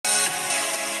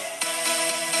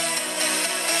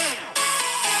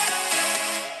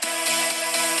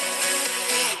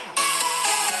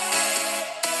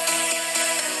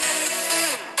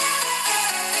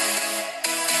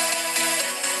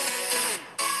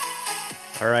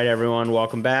All right, everyone,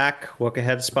 welcome back. Look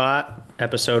Ahead Spot,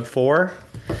 episode 4.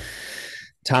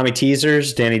 Tommy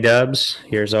Teasers, Danny Dubs,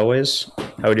 here as always.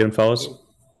 How we doing, fellas?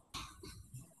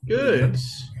 Pretty Good. good.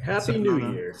 Happy Sipping New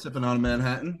on a Year. sipping on a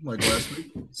Manhattan like last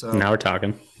week. Now So we're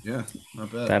talking. yeah,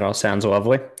 not bad. That all sounds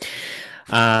lovely.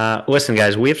 Listen,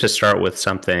 guys, we have to start with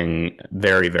something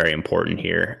very, very important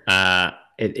here.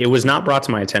 It was not brought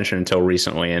to my attention until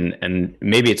recently, and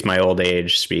maybe it's my old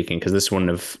age speaking because this wouldn't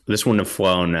have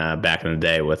flown back in the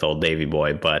day with old Davy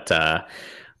Boy. But are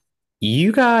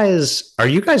you guys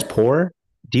poor?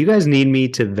 Do you guys need me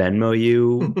to Venmo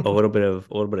you a little bit of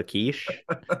quiche?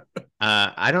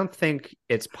 I don't think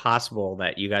it's possible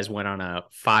that you guys went on a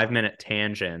 5 minute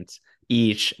tangent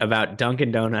each about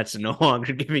Dunkin' Donuts no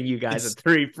longer giving you guys a It's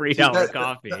three free See, dollar that,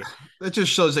 coffee. that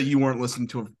just shows that you weren't listening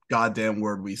to a goddamn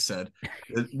word we said.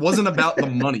 It wasn't about the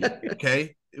money,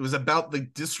 okay? It was about the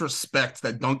disrespect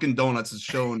that Dunkin' Donuts has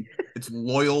shown its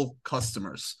loyal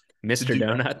customers to Mr. do that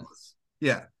Donut. to us.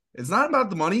 Yeah. It's not about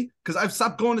the money because I've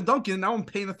stopped going to Dunkin'. Now I'm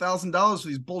paying $1,000 for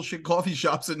these bullshit coffee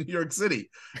shops in New York City.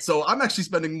 So I'm actually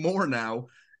spending more now.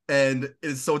 So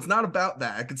it's not about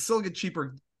that. I could still get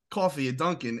cheaper coffee at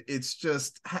Dunkin'. It's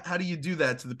just how do you do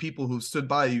that to the people who stood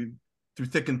by you through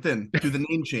thick and thin, through the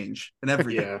name change and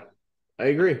everything? Yeah, I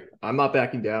agree. I'm not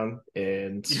backing down.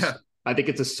 And Yeah. I think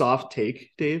it's a soft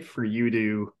take, Dave, for you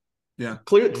to Yeah.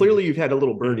 clearly you've had a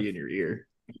little birdie in your ear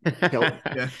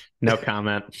Yeah. No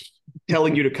comment.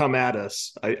 telling you to come at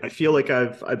us. I feel like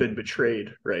I've been betrayed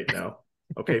right now.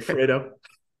 Okay, Fredo.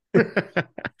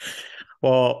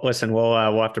 Well, listen, we'll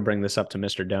have to bring this up to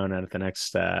Mr. Donut at the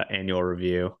next annual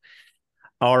review.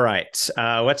 All right,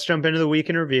 let's jump into the week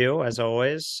in review as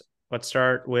always. Let's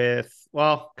start with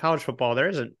college football. There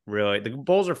isn't really, the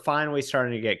bowls are finally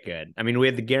starting to get good. I mean, we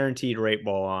had the guaranteed rate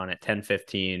bowl on at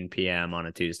 10:15 p.m. on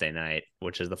a Tuesday night,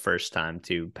 which is the first time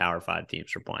two Power Five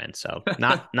teams were playing. So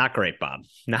not great, Bob,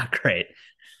 not great.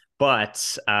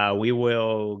 But we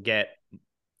will get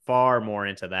far more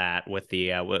into that with the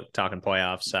talking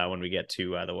playoffs when we get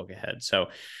to the look ahead. So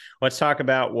let's talk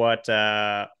about what's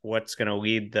going to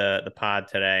lead the pod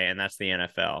today, and that's the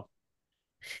NFL.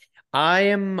 I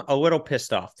am a little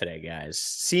pissed off today, guys.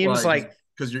 Seems Why? like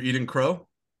Because you're eating crow?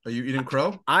 Are you eating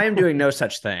crow? I am doing no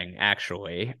such thing,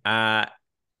 actually.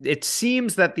 It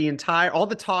seems that all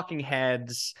the talking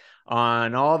heads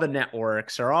on all the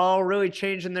networks are all really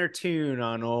changing their tune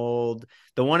on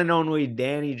the one and only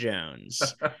Danny Jones.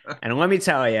 And let me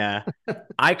tell you,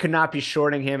 I could not be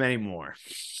shorting him anymore.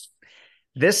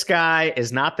 This guy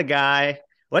is not the guy.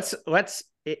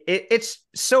 It's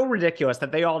so ridiculous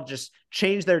that they all just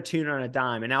change their tune on a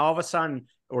dime, and now all of a sudden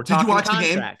we're Did you talking watch the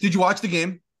game? contract. Did you watch the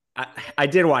game? I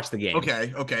did watch the game.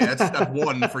 Okay, that's step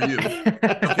one for you.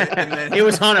 Okay, and then It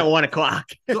was on at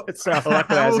 1:00, so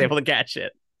luckily I was how- able to catch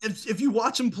it. if you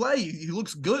watch him play, he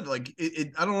looks good. Like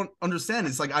I don't understand.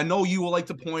 It's like I know you will like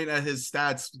to point at his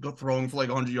stats, throwing for like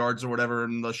 100 yards or whatever,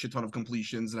 and a shit ton of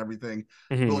completions and everything.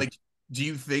 Mhm. But like, do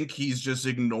you think he's just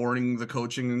ignoring the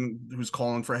coaching who's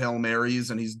calling for Hail Marys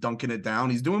and he's dunking it down?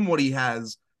 He's doing what he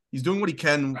has. He's doing what he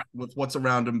can with what's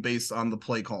around him based on the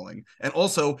play calling. And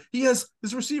also, he has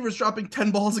his receivers dropping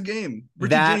 10 balls a game.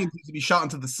 Richie James needs to be shot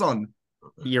into the sun.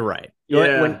 You're right.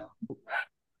 Yeah.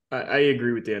 I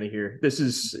agree with Danny here.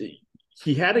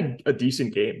 He had a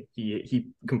decent game. He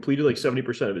completed like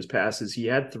 70% of his passes. He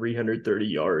had 330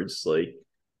 yards, like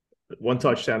one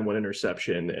touchdown, one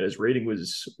interception, and his rating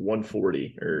was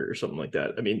 140 or something like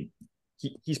that. I mean,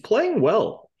 he's playing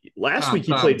well. Last week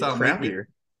he played crappier.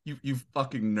 You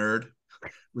fucking nerd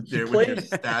with your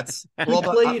stats. We're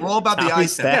all about the eye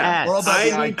test. We're all about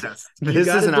the eye test. This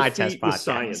is an eye test podcast.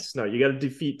 Science. No, you got to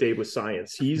defeat Dave with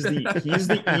science. He's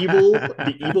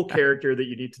the evil character that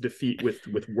you need to defeat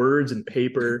with words and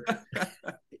paper.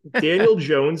 Daniel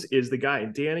Jones is the guy.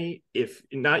 And Danny, if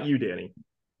not you,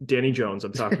 Danny Jones,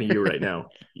 I'm talking to you right now.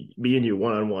 Me and you,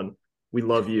 one-on-one. We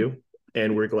love you.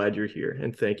 And we're glad you're here.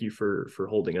 And thank you for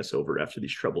holding us over after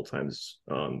these troubled times,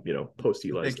 post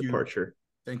Eli's departure.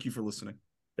 Thank you for listening.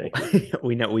 Thank you.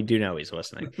 we do know he's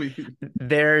listening.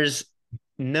 There's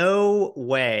no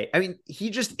way. I mean, he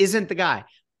just isn't the guy.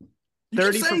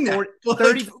 30 for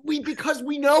 40, because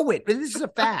we know it. This is a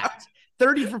fact.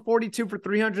 30 for 42 for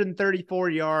 334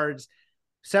 yards.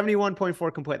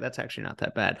 71.4 complete. That's actually not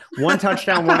that bad. One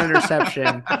touchdown, one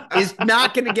interception is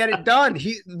not going to get it done.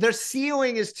 Their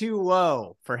ceiling is too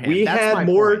low for him. We That's had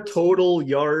more point. total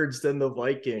yards than the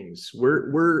Vikings.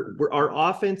 We're our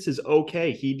offense is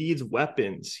okay. He needs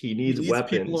weapons. He needs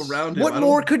weapons. People around him. What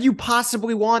more could you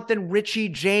possibly want than Richie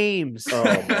James? Oh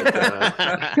my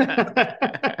god.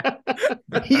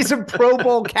 He's a Pro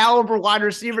Bowl caliber wide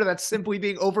receiver that's simply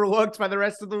being overlooked by the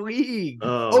rest of the league.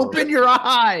 Oh. Open your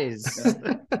eyes.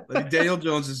 Like Daniel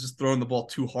Jones is just throwing the ball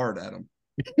too hard at him.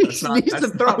 He needs to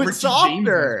throw it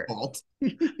softer. Fault.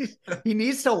 He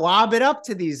needs to lob it up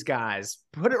to these guys.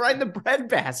 Put it right in the bread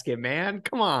basket, man.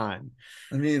 Come on.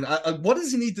 I mean, what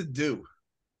does he need to do?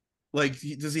 Like,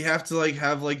 does he have to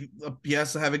he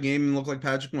has to have a game and look like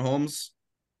Patrick Mahomes?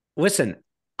 Listen,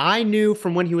 I knew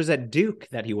from when he was at Duke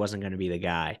that he wasn't going to be the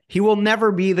guy. He will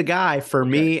never be the guy for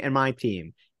me and my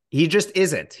team. He just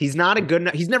isn't. He's not a good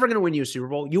enough. He's never going to win you a Super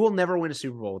Bowl. You will never win a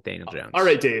Super Bowl with Daniel Jones. All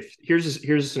right, Dave. Here's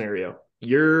a scenario.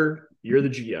 You're the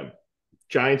GM.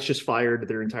 Giants just fired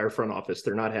their entire front office.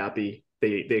 They're not happy.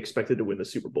 They expected to win the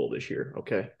Super Bowl this year.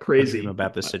 Okay, crazy. I dream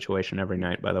about this situation every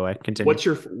night. By the way, continue. What's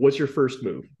your first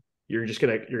move? You're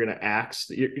gonna axe.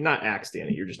 You're not axe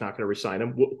Danny. You're just not gonna resign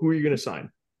him. Who are you gonna sign?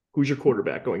 Who's your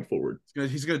quarterback going forward?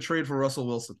 He's gonna trade for Russell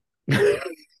Wilson.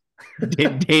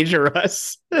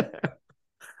 DangeRUSS.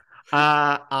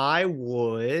 I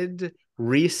would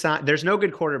resign. There's no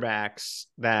good quarterbacks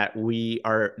that we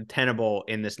are tenable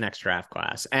in this next draft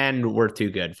class, and we're too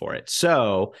good for it.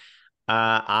 So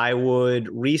I would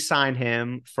re-sign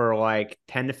him for like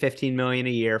 10 to 15 million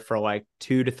a year for like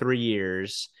 2 to 3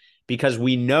 years, because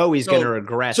we know he's going to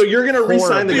regress. So you're going to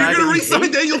re-sign the guy. You're going to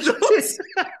re-sign Daniel Jones?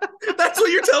 That's what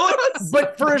you're telling us?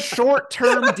 But for a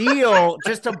short-term deal,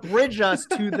 just to bridge us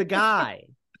to the guy.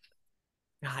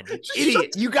 God, you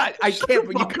idiot. You guys, I can't.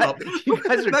 You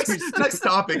guys are next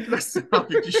topic. Next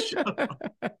topic. Just shut up.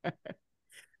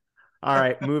 All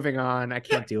right, moving on. I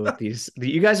can't deal with these.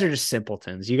 You guys are just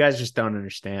simpletons. You guys just don't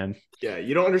understand. Yeah,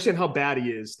 you don't understand how bad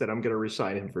he is that I'm going to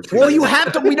resign him for 2 Well, years. you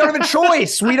have to. We don't have a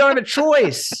choice. We don't have a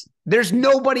choice. There's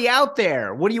nobody out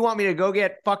there. What do you want me to go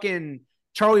get? Fucking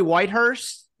Charlie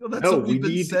Whitehurst? Well, that's what we've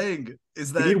been saying.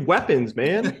 Is that we need weapons,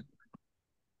 man?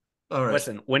 All right.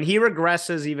 Listen, when he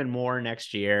regresses even more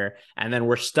next year, and then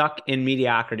we're stuck in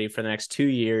mediocrity for the next 2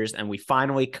 years, and we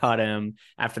finally cut him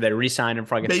after they re-signed him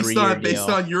for like a 3-year deal. Based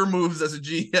on your moves as a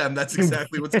GM, that's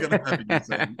exactly what's going to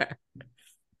happen.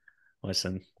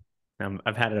 Listen,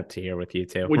 I've had it up to here with you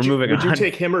too. Would you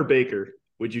take him or Baker?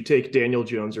 Would you take Daniel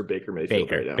Jones or Baker Mayfield?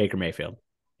 Baker Mayfield.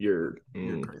 You're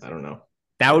I don't know.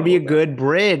 That would be a good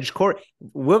bridge.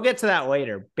 We'll get to that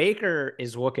later. Baker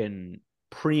is looking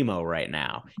primo right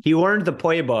now. He learned the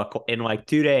playbook in like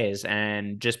 2 days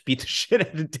and just beat the shit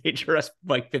out of DangeRUSS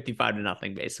like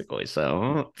 55-0, basically.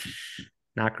 So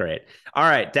not great. All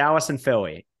right, Dallas and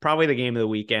Philly, probably the game of the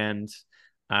weekend.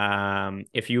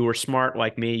 If you were smart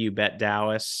like me, you bet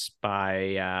Dallas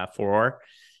by 4.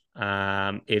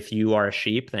 If you are a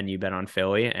sheep, then you bet on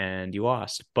Philly and you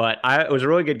lost. But it was a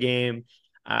really good game.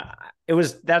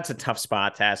 That's a tough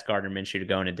spot to ask Gardner Minshew to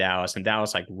go into Dallas, and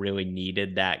Dallas like really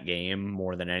needed that game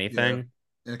more than anything. Yeah.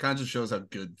 And it kind of just shows how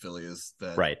good Philly is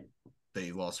that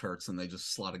they lost Hurts and they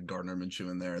just slotted Gardner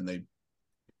Minshew in there and they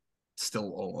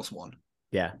still almost won.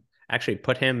 Yeah. Actually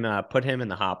put him in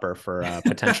the hopper for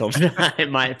potential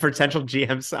my potential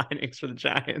GM signings for the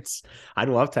Giants. I'd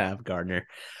love to have Gardner.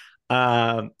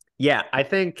 Yeah, I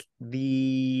think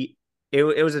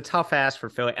it was a tough ask for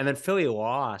Philly. And then Philly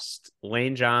lost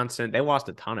Lane Johnson. They lost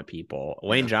a ton of people.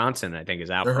 Lane Johnson, I think, is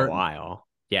out for a while.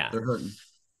 Yeah. They're hurting.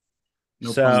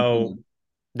 So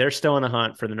they're still in the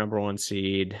hunt for the number 1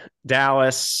 seed.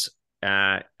 Dallas,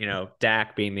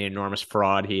 Dak being the enormous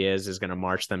fraud he is going to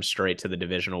march them straight to the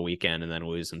divisional weekend and then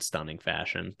lose in stunning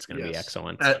fashion. It's going to be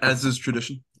excellent. As is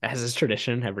tradition. As is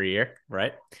tradition every year,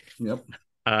 right? Yep.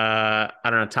 I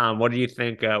don't know, Tom. What do you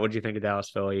think? What do you think of Dallas,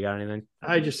 Philly? You got anything?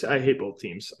 I hate both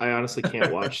teams. I honestly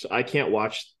can't watch. I can't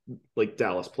watch like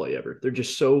Dallas play ever. They're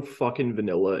just so fucking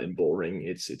vanilla and boring.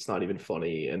 It's not even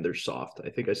funny, and they're soft. I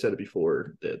think I said it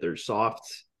before. They're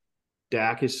soft.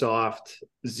 Dak is soft.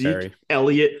 Zeke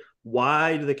Elliott.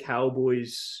 Why do the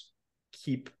Cowboys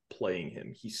keep playing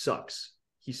him? He sucks.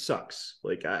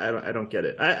 Like I don't get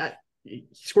it. He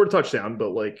scored a touchdown, but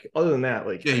like other than that,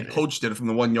 like he poached it from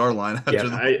the 1 yard line after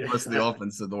the rest of the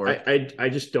offense did the work. I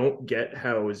just don't get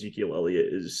how Ezekiel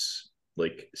Elliott is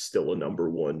like still a number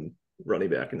 1 running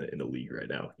back in the league right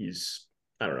now.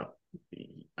 I don't know.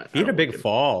 He had a big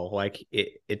fall. Like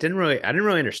it didn't really. I didn't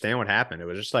really understand what happened. It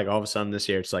was just like all of a sudden this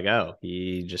year, it's like, oh,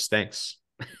 he just stinks.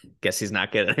 Guess he's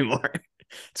not good anymore.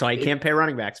 So I can't pay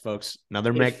running backs, folks.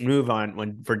 Another move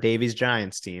for Davies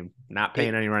Giants team. Not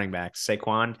paying any running backs.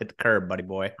 Saquon, hit the curb, buddy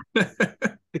boy.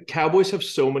 The Cowboys have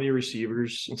so many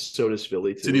receivers, and so does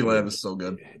Philly too. CeeDee Lamb is so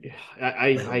good.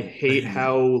 I hate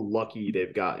how lucky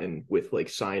they've gotten with like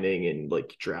signing and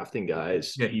like drafting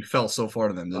guys. Yeah, he fell so far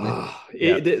to them, didn't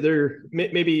he? They're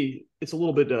maybe it's a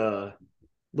little bit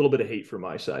little bit of hate from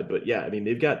my side, but yeah, I mean,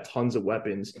 they've got tons of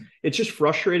weapons. It's just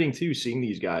frustrating too, seeing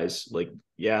these guys like,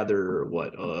 yeah, they're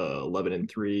what,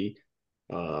 11-3,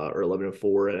 or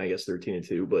 11-4, and I guess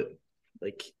 13-2, but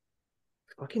like,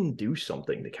 fucking do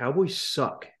something. The Cowboys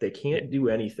suck. They can't do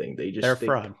anything. They're a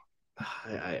fraud.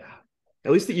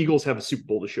 At least the Eagles have a Super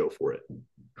Bowl to show for it.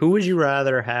 Who would you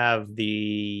rather have,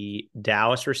 the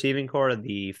Dallas receiving core or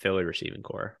the Philly receiving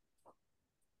core?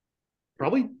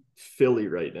 Probably Philly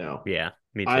right now. Yeah,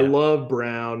 me too. I love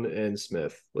Brown and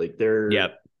Smith. Like, they're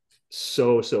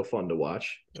so fun to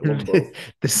watch. I love them both.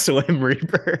 The Slim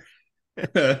Reaper.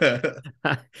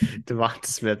 Devonta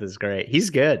Smith is great. He's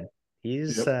good.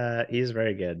 He's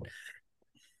very good.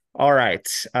 All right.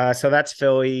 So that's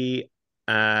Philly.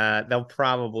 They'll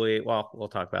probably, we'll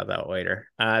talk about that later.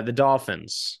 The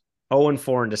Dolphins,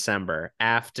 0-4 in December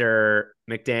after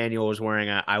McDaniel was wearing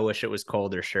a "I wish it was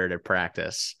colder" shirt at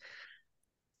practice.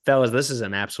 Fellas, this is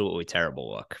an absolutely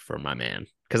terrible look for my man,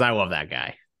 because I love that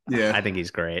guy. Yeah. I think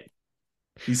he's great.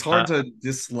 He's hard to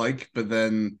dislike, but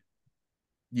then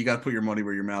you got to put your money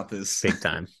where your mouth is. Big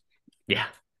time. Yeah.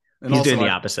 And he's also, doing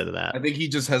the opposite of that. I think he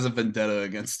just has a vendetta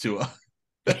against Tua.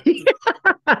 That's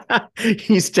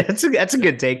a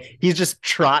good take. He's just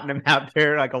trotting him out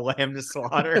there like a lamb to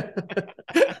slaughter.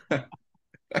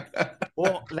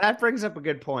 Well, that brings up a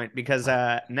good point, because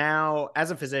now,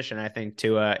 as a physician, I think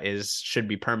Tua should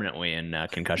be permanently in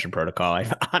concussion protocol.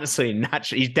 I honestly not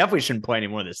sure. He definitely shouldn't play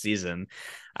anymore this season.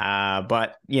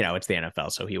 But it's the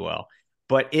NFL, so he will.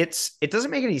 But it doesn't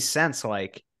make any sense.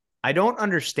 Like, I don't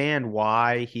understand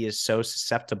why he is so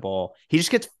susceptible. He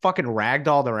just gets fucking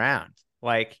ragdolled around.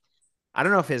 Like, I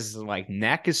don't know if his like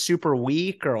neck is super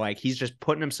weak, or like he's just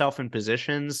putting himself in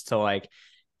positions to like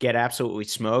get absolutely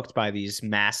smoked by these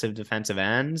massive defensive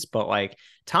ends. But like,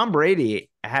 Tom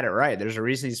Brady had it right. There's a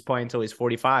reason he's playing until he's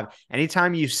 45.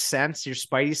 Anytime you sense, your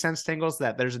spidey sense tingles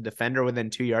that there's a defender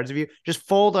within 2 yards of you, just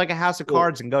fold like a house of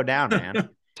cards and go down, man.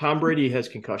 Tom Brady has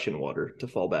concussion water to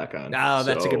fall back on. Oh,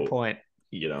 that's a good point.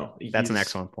 That's an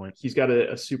excellent point. He's got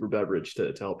a super beverage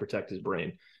to help protect his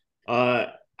brain.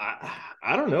 I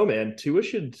don't know, man. Tua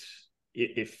should,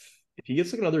 if he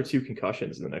gets like another 2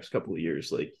 concussions in the next couple of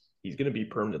years, like, he's going to be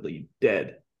permanently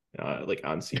dead, like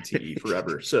on CTE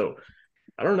forever. So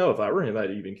I don't know, if I were him,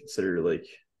 I'd even consider like,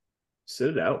 sit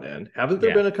it out, man. Haven't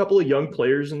there been a couple of young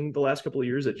players in the last couple of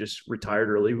years that just retired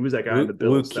early? Who was that guy on the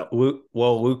Bills? Luke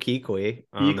Kuechly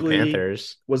on the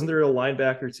Panthers. Wasn't there a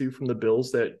linebacker too from the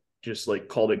Bills that just like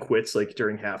called it quits like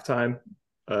during halftime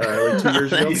like 2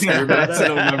 years ago?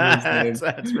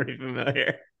 That's pretty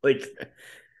familiar. Like,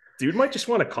 dude might just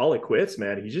want to call it quits,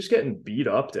 man. He's just getting beat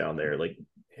up down there. Like,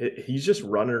 he's just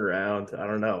running around. I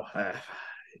don't know.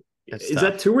 Is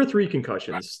that 2 or 3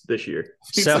 concussions this year?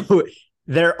 So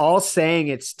they're all saying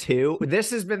it's 2. This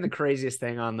has been the craziest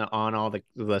thing on all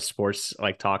the sports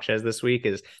like talk shows this week,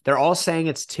 is they're all saying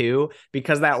it's 2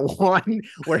 because that one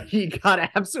where he got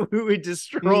absolutely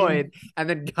destroyed and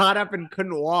then got up and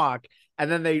couldn't walk,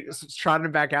 and then they trotted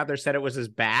him back out there, said it was his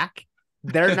back.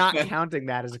 They're not counting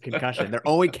that as a concussion. They're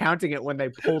only counting it when they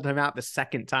pulled him out the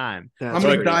second time. I'm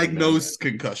going to diagnose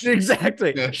concussion.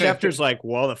 Exactly. Schefter's like,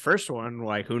 well, the first one,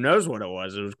 like, who knows what it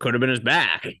was? It could have been his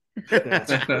back.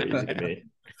 That's crazy to me.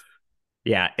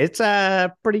 Yeah, it's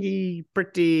pretty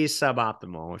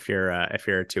suboptimal if you're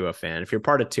a Tua fan. If you're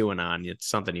part of Tua and on, it's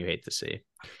something you hate to see.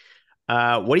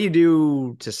 What do you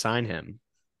do to sign him?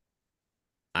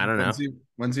 I don't know.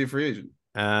 When's he a free agent?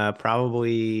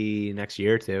 Probably next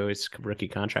year too. His rookie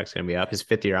contract's gonna be up. His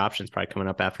 5th-year option's probably coming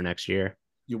up after next year.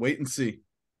 You wait and see.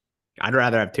 I'd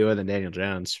rather have Tua than Daniel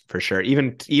Jones for sure.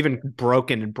 Even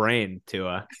broken brain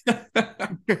Tua.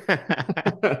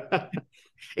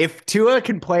 If Tua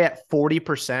can play at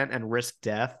 40% and risk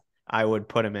death, I would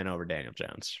put him in over Daniel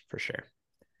Jones for sure.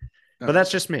 But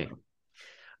that's just me.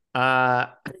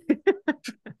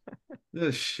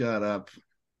 Just shut up.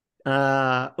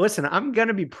 Listen, I'm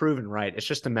gonna be proven right. It's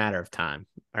just a matter of time.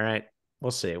 All right,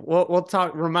 we'll see. We'll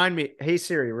talk. Remind me, hey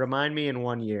Siri, remind me in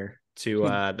 1 year to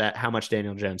that how much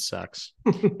Daniel Jones sucks.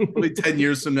 Probably 10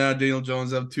 years from now, Daniel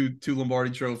Jones have two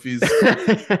Lombardi trophies,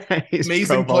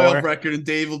 amazing playoff record, and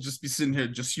Dave will just be sitting here.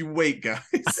 Just you wait, guys.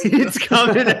 It's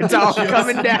coming. It's all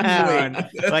coming down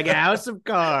like a house of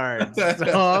cards. It's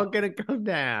all gonna come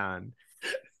down.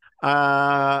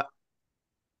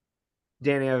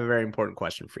 Danny, I have a very important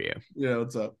question for you. Yeah,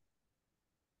 what's up?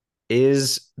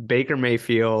 Is Baker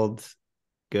Mayfield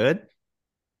good?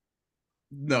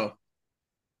 No.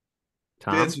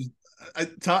 Tom? I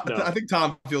think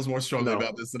Tom feels more strongly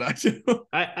about this than I do.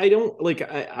 I don't like.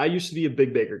 I used to be a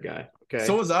big Baker guy. Okay,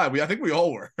 so was I. I think we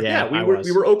all were. Yeah,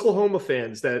 we were Oklahoma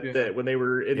fans that when they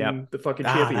were in the fucking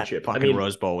championship. That fucking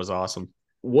Rose Bowl was awesome.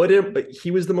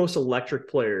 he was the most electric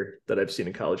player that I've seen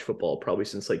in college football, probably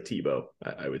since like Tebow,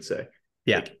 I would say.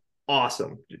 Yeah. Like,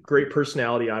 awesome. Great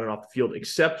personality on and off the field,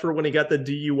 except for when he got the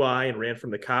DUI and ran from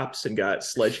the cops and got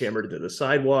sledgehammered into the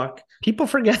sidewalk. People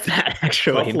forget that,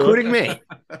 actually, Tough including look.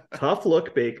 me. Tough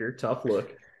look, Baker. Tough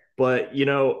look. But,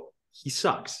 he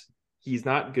sucks. He's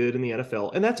not good in the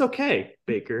NFL. And that's okay,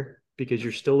 Baker, because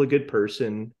you're still a good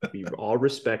person. We all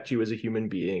respect you as a human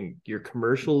being. Your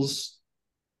commercials,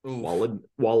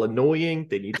 while annoying,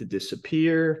 they need to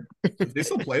disappear. Do they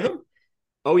still play them?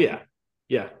 Oh, yeah.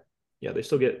 Yeah. Yeah, they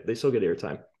still get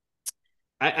airtime.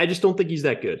 I just don't think he's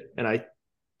that good. And I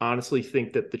honestly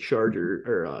think that the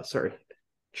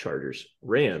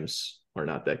Rams are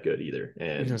not that good either.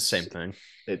 And It's the same thing.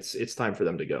 It's time for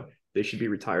them to go. They should be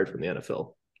retired from the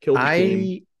NFL. Kill the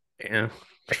team. Yeah.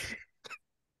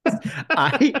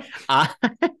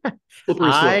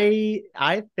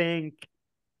 I think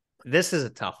this is a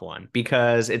tough one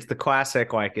because it's the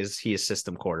classic, like, is he a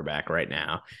system quarterback right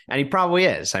now? And he probably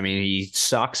is. I mean, he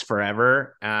sucks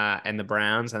forever in the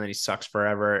Browns, and then he sucks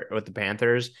forever with the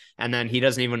Panthers. And then he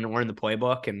doesn't even learn the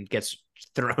playbook and gets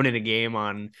thrown in a game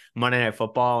on Monday Night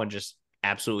Football and just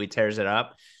absolutely tears it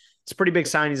up. It's a pretty big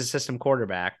sign he's a system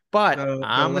quarterback, but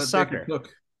I'm a sucker.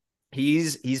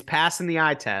 He's passing the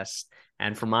eye test.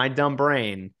 And for my dumb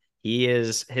brain,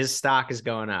 his stock is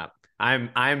going up.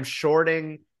 I'm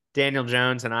shorting Daniel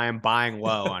Jones, and I am buying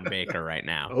low on Baker right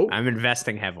now. Oh. I'm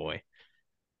investing heavily.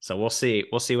 So we'll see.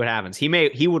 We'll see what happens.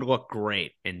 He would look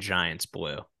great in Giants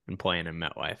blue and playing in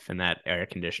MetLife in that air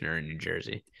conditioner in New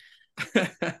Jersey.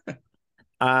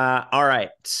 All right.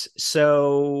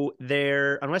 So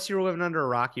unless you were living under a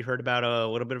rock, you heard about a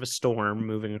little bit of a storm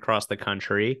moving across the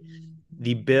country.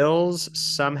 The Bills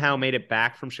somehow made it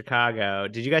back from Chicago.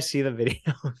 Did you guys see the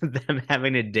video of them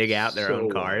having to dig out their own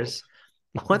cars?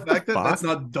 What the fact that that's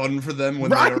not done for them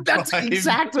when right, they that's arrive.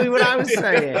 exactly what I was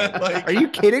saying. Are you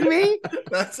kidding me?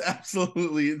 That's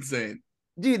absolutely insane.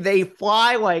 Dude, they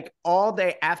fly like all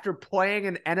day after playing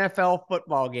an NFL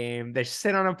football game. They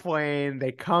sit on a plane,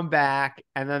 they come back,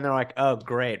 and then they're like, oh,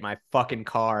 great, my fucking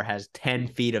car has 10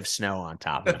 feet of snow on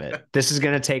top of it. This is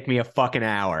going to take me a fucking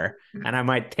hour, and I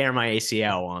might tear my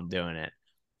ACL while I'm doing it.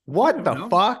 What the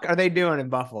fuck are they doing in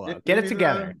Buffalo? Get it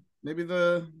together. Maybe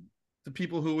the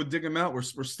people who would dig them out were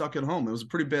stuck at home. It was a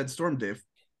pretty bad storm, Dave.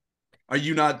 Are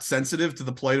you not sensitive to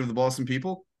the plight of the Boston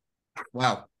people?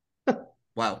 Wow.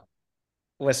 Wow.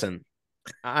 Listen,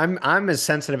 I'm as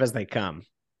sensitive as they come,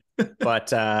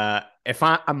 but if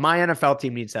my NFL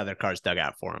team needs to have their cars dug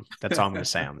out for them, that's all I'm going to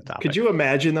say on the topic. Could you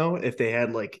imagine though if they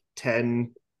had like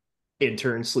 10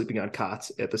 interns sleeping on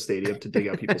cots at the stadium to dig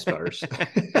out people's cars?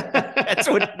 That's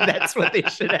what they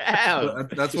should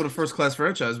have. That's what a first class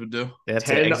franchise would do. That's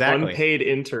 10 exactly. unpaid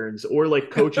interns or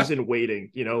like coaches in waiting.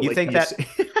 You like think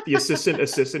the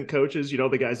assistant coaches,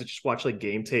 the guys that just watch like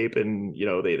game tape and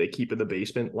they keep in the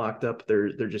basement locked up.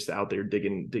 They're just out there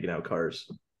digging out cars.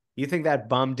 You think that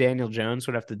bum Daniel Jones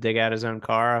would have to dig out his own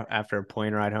car after a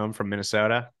plane ride home from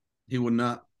Minnesota? He would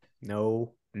not.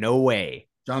 No way.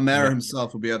 John Mara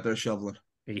himself would be out there shoveling.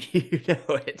 You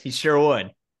know it. He sure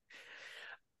would.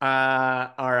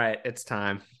 All right, it's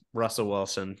time. Russell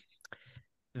Wilson.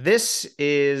 This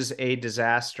is a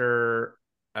disaster.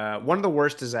 One of the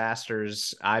worst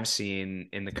disasters I've seen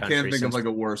in the country. I can't think of like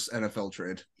a worse NFL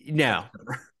trade. No,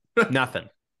 nothing.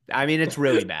 I mean, it's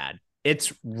really bad.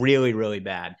 It's really, really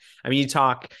bad. I mean,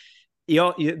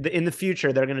 in the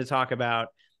future, they're going to talk about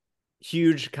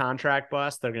huge contract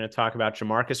bust. They're going to talk about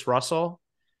Jamarcus Russell.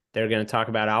 They're going to talk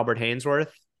about Albert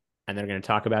Hainsworth, and they're going to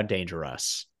talk about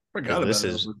DangeRUSS. This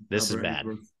is bad.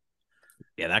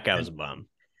 Yeah, that guy was a bum.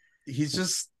 He's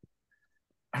just,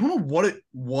 I don't know what it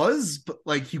was, but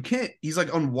like he's like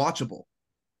unwatchable.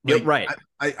 Like, yeah, right.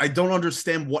 I don't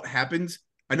understand what happened.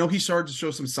 I know he started to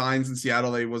show some signs in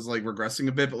Seattle that he was like regressing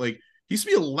a bit, but like he used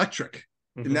to be electric.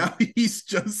 Mm-hmm. And now he's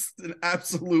just an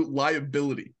absolute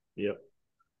liability. Yep.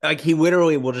 Like he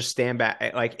literally will just stand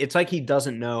back. Like it's like he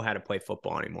doesn't know how to play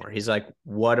football anymore. He's like,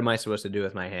 what am I supposed to do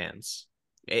with my hands?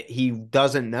 He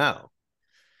doesn't know.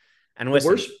 And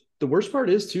listen, the worst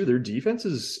part is too, their defense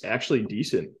is actually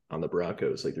decent on the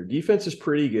Broncos. Like their defense is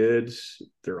pretty good.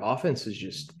 Their offense is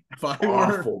just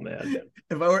awful, man.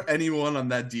 If I were anyone on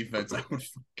that defense, I would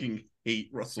fucking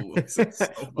hate Russell Wilson so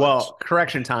much. Well,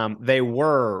 correction, Tom. They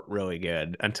were really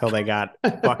good until they got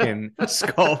fucking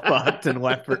skull fucked and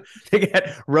left. They got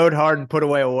rode hard and put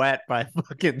away wet by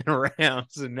fucking the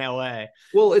Rams in LA.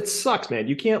 Well, it sucks, man.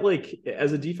 You can't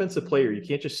as a defensive player, you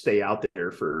can't just stay out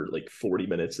there for like 40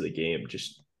 minutes of the game,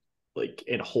 just like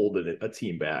and hold a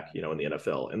team back, in the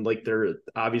NFL. And like they're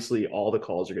obviously all the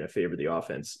calls are going to favor the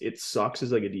offense. It sucks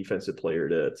as like a defensive player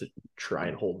to try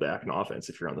and hold back an offense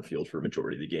if you're on the field for a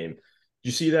majority of the game. Did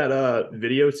you see that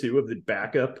video too of the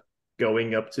backup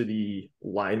going up to the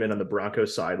lineman on the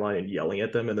Broncos sideline and yelling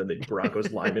at them, and then the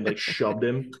Broncos lineman like shoved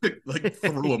him, like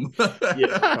threw him?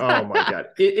 Yeah. Oh my god,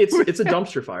 it's a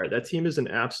dumpster fire. That team is an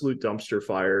absolute dumpster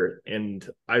fire, and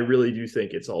I really do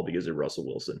think it's all because of Russell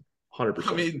Wilson. 100%.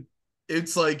 I mean,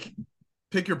 it's like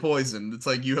pick your poison. It's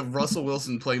like you have Russell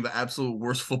Wilson playing the absolute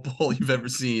worst football you've ever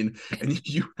seen, and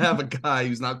you have a guy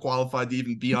who's not qualified to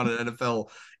even be on an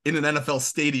NFL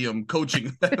stadium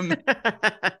coaching them.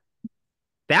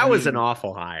 That was an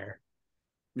awful hire.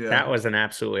 Yeah. That was an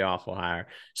absolutely awful hire.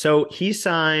 So he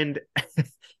signed a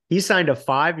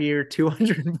 5-year,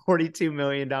 $242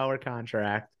 million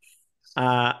contract,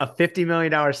 a $50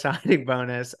 million signing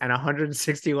bonus, and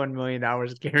 $161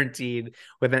 million guaranteed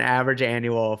with an average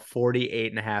annual of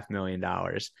 $48.5 million.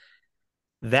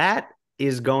 That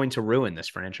is going to ruin this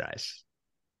franchise.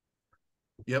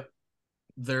 Yep.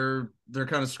 They're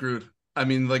kind of screwed. I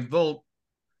mean, like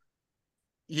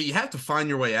you have to find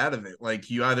your way out of it. Like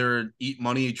you either eat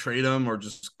money, trade them, or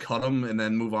just cut them and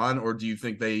then move on. Or do you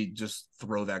think they just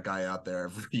throw that guy out there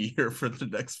every year for the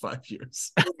next 5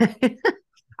 years?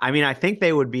 I mean, I think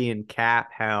they would be in cap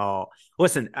hell.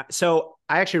 Listen, so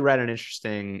I actually read an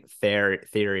interesting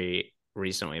theory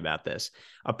recently about this.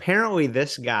 Apparently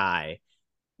this guy,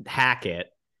 Hackett,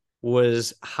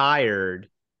 was hired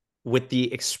with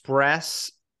the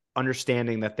express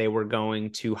understanding that they were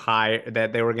going to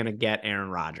get Aaron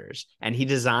Rodgers, and he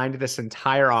designed this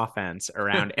entire offense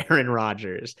around Aaron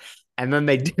Rodgers, and then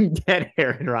they didn't get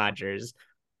Aaron Rodgers.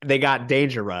 They got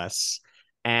DangeRUSS,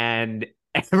 and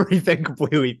everything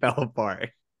completely fell apart.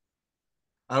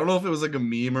 I don't know if it was like a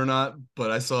meme or not, but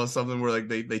I saw something where like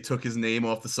they took his name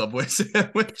off the Subway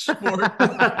sandwich for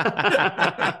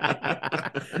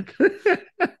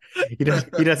He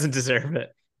doesn't deserve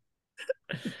it.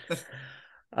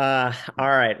 All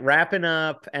right, wrapping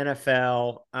up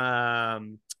NFL.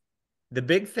 The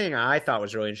big thing I thought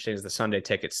was really interesting is the Sunday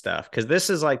ticket stuff, because this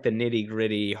is like the nitty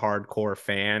gritty hardcore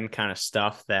fan kind of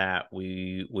stuff that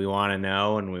we want to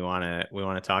know and we want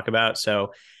to talk about.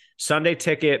 So Sunday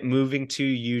ticket moving to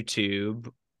YouTube.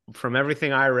 From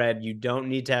everything I read, you don't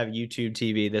need to have YouTube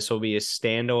TV. This will be a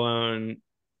standalone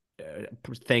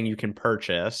thing you can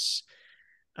purchase,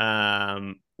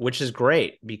 which is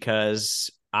great because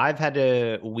I've had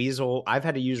to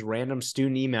use random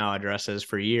student email addresses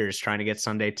for years trying to get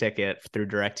Sunday ticket through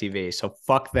DirecTV. So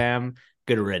fuck them.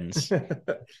 Good riddance.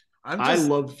 I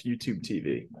love YouTube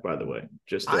TV, by the way.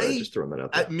 Just throwing that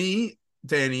out there. At me,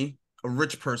 Danny, a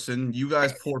rich person, you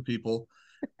guys poor people.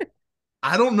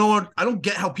 I don't know. I don't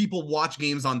get how people watch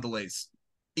games on delays.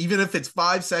 Even if it's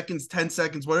 5 seconds, 10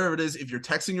 seconds, whatever it is, if you're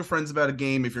texting your friends about a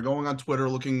game, if you're going on Twitter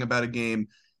looking about a game,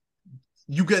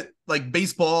 you get like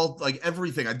baseball, like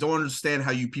everything. I don't understand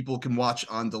how you people can watch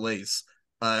on delays.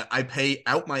 I pay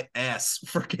out my ass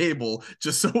for cable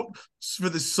just for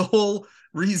the sole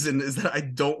reason is that I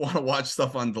don't want to watch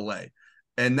stuff on delay.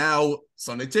 And now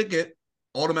Sunday ticket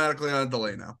automatically on a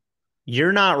delay now.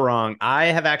 You're not wrong. I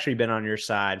have actually been on your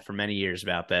side for many years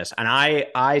about this. And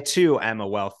I too am a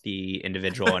wealthy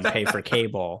individual and pay for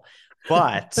cable.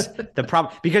 But the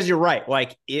problem, because you're right,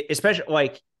 like especially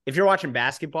like if you're watching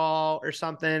basketball or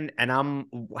something and I'm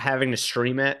having to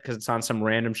stream it because it's on some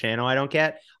random channel I don't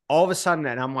get, all of a sudden,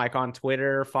 and I'm like on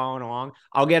Twitter following along,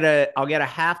 I'll get a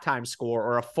halftime score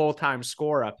or a full-time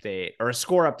score update or a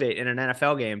score update in an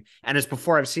NFL game. And it's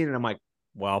before I've seen it. I'm like,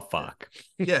 well, fuck.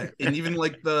 Yeah. And even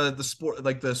like the sport,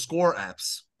 like the score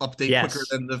apps update quicker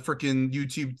than the freaking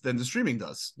YouTube than the streaming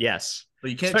does. Yes. But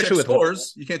you can't check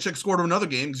scores. You can't check score to another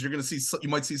game because you're going to you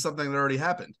might see something that already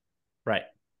happened. Right.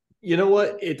 You know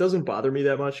what? It doesn't bother me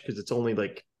that much because it's only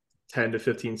like 10 to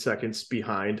 15 seconds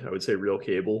behind, I would say, real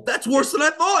cable. That's worse than I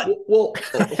thought. Well,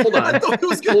 hold on. I thought it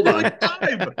was hold on.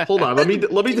 Hold on. Let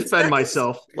me defend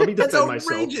myself. That's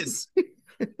outrageous.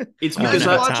 It's because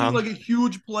I'm watching like a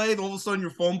huge play, and all of a sudden your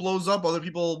phone blows up. Other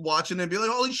people watching it and be like,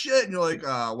 "Holy shit!" And you're like,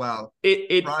 "Oh, wow."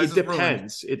 It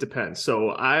depends. It depends. So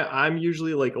I'm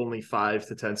usually like only 5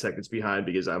 to 10 seconds behind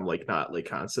because I'm like not like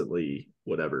constantly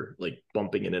whatever like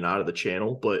bumping in and out of the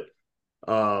channel. But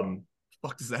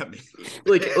fuck does that mean?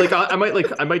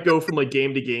 I might go from like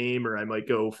game to game, or I might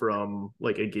go from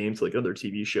like a game to like another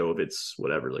TV show if it's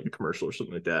whatever, like a commercial or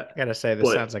something like that. I gotta say,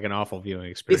 this sounds like an awful viewing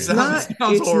experience.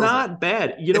 It's not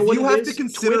bad. You know what? You have to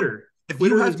consider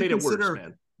Twitter has made it worse,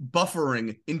 man.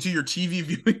 buffering into your TV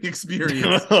viewing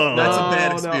experience, that's a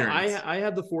bad experience. I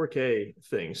had the 4K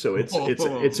thing, so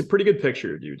it's a pretty good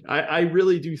picture, dude. I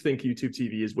really do think YouTube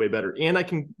TV is way better, and I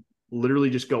can literally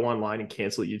just go online and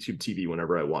cancel YouTube TV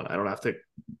whenever I want. I don't have to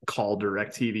call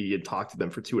DirecTV and talk to them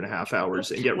for 2.5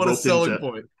 hours and get what a roped selling into.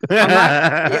 Point.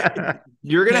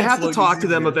 You're gonna have to talk to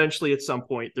them eventually at some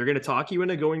point. They're gonna talk you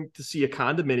into going to see a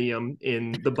condominium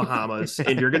in the Bahamas,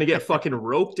 and you're gonna get fucking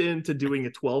roped into doing a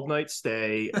 12-night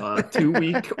stay,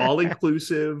 2-week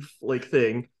all-inclusive like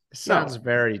thing. Sounds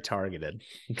very targeted.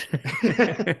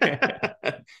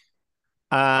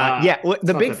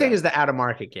 The big thing is the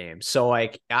out-of-market game. So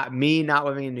like me not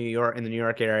living in New York, in the New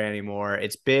York area anymore,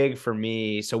 it's big for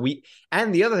me. So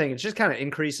and the other thing, it just kind of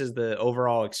increases the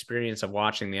overall experience of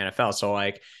watching the NFL. So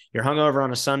like you're hungover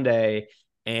on a Sunday,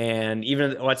 and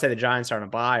even let's say the Giants aren't a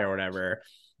bye or whatever,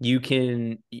 you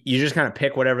just kind of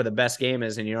pick whatever the best game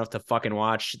is, and you don't have to fucking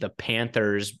watch the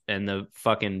Panthers and the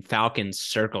fucking Falcons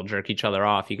circle jerk each other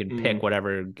off. You can pick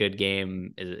whatever good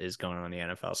game is going on in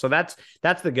the NFL. So that's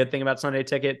the good thing about Sunday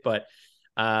Ticket. But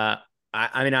I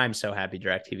mean, I'm so happy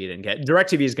DirecTV didn't get.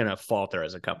 DirecTV is going to falter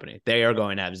as a company. They are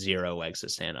going to have zero legs to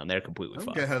stand on. They're completely fucked.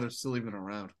 I don't get how they're still even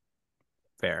around.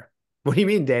 Fair. What do you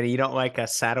mean, Danny? You don't like a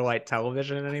satellite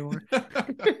television anymore?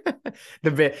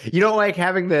 You don't like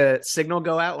having the signal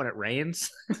go out when it rains?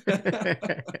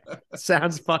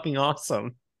 Sounds fucking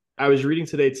awesome. I was reading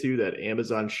today, too, that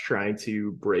Amazon's trying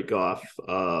to break off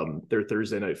their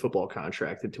Thursday Night Football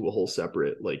contract into a whole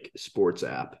separate like sports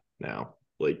app now,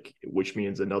 like which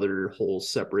means another whole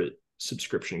separate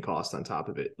subscription cost on top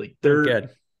of it. Like they're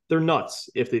nuts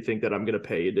if they think that I'm going to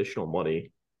pay additional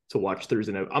money to watch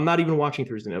Thursday night. I'm not even watching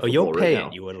Thursday night football you'll pay right it,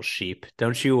 now. You little sheep.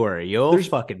 Don't you worry. You'll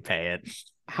fucking pay it.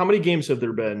 How many games have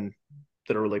there been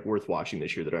that are like worth watching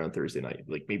this year that are on Thursday night?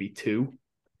 Like maybe 2?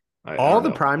 All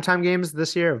the primetime games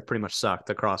this year have pretty much sucked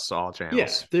across all channels.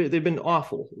 Yes, they've been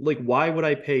awful. Like, why would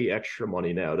I pay extra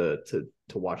money now to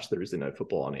watch Thursday Night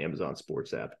Football on Amazon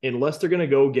Sports app? Unless they're going to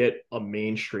go get a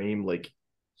mainstream, like,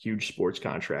 huge sports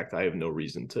contract, I have no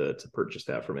reason to purchase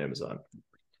that from Amazon.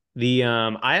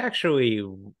 I actually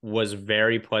was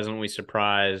very pleasantly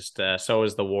surprised. So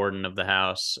was the warden of the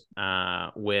house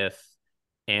with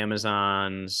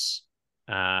Amazon's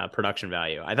production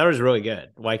value. I thought it was really good.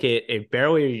 Like it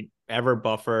barely ever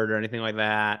buffered or anything like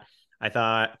that. I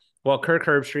thought, well, Kirk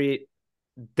Herbstreit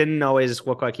didn't always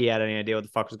look like he had any idea what the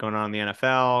fuck was going on in the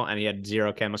NFL, and he had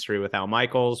zero chemistry with Al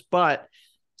Michaels, but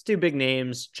it's 2 big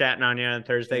names chatting on you on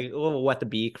Thursday, a little wet the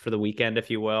beak for the weekend, if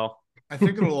you will. I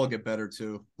think it'll all get better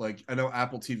too. Like I know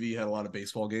Apple TV had a lot of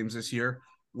baseball games this year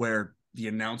where the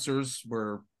announcers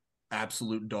were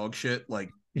absolute dog shit. Like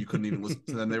you couldn't even listen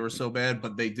to them. They were so bad,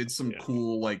 but they did some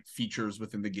cool like features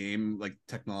within the game, like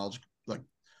technology, like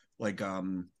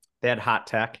they had hot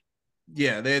tech.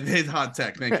 Yeah, they had hot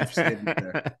tech. Thank you for stating it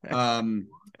there.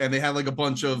 And they had like a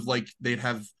bunch of like they'd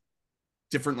have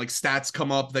different like stats come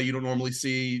up that you don't normally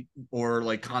see, or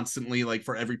like constantly like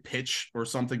for every pitch or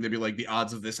something they'd be like the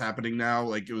odds of this happening now.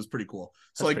 Like it was pretty cool.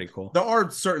 So like pretty cool. There are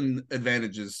certain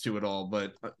advantages to it all,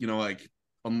 but you know, like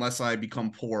unless I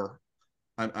become poor,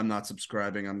 I'm not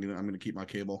subscribing. I'm gonna keep my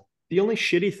cable. The only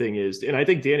shitty thing is, and I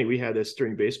think Danny, we had this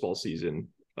during baseball season,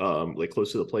 like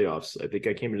close to the playoffs. I think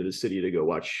I came into the city to go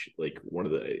watch like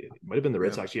it might have been the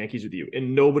Red Sox Yankees with you,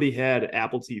 and nobody had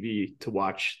Apple TV to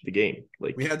watch the game.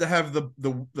 Like we had to have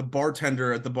the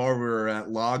bartender at the bar we were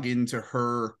at log into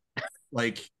her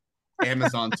like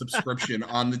Amazon subscription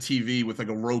on the TV with like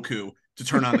a Roku to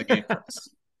turn on the game for us.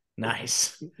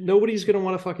 Nice. Nobody's gonna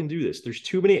want to fucking do this. There's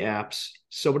too many apps.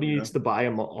 Somebody needs to buy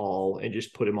them all and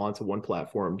just put them onto one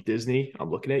platform. Disney,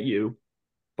 I'm looking at you.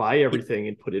 Buy everything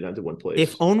and put it onto one place.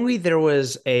 If only there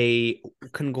was a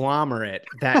conglomerate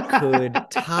that could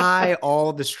tie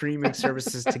all the streaming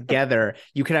services together.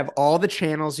 You could have all the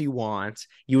channels you want.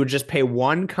 You would just pay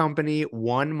one company,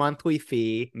 one monthly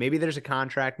fee. Maybe there's a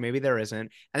contract, maybe there isn't.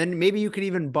 And then maybe you could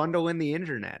even bundle in the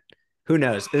internet. Who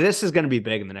knows? This is going to be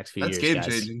big in the next few years. That's game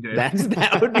changing, Dave.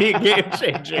 That would be a game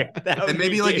changer. And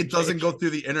maybe like it doesn't go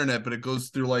through the internet, but it goes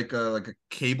through like a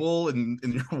cable in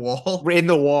your wall. In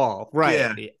the wall,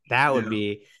 right? Yeah. That would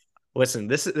be. Listen,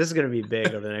 this is going to be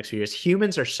big over the next few years.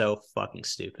 Humans are so fucking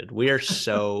stupid. We are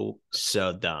so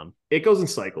dumb. It goes in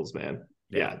cycles, man.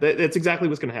 Yeah, that's exactly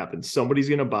what's going to happen. Somebody's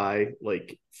going to buy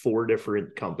like 4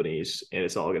 different companies, and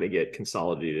it's all going to get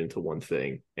consolidated into one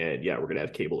thing. And yeah, we're going to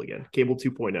have cable again. Cable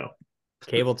 2.0.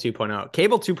 Cable 2.0.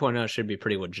 Cable 2.0 should be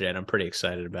pretty legit. I'm pretty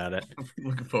excited about it. I'm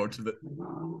looking forward to it.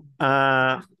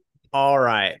 All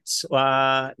right.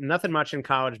 Nothing much in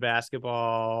college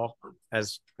basketball,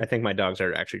 as I think my dogs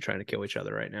are actually trying to kill each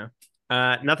other right now.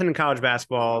 Nothing in college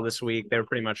basketball this week. They were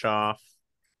pretty much off.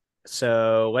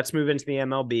 So let's move into the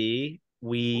MLB.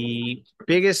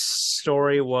 Biggest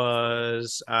story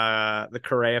was the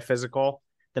Correa physical.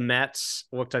 The Mets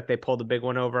looked like they pulled a big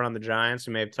one over on the Giants.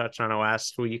 We may have touched on it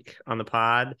last week on the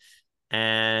pod.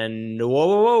 And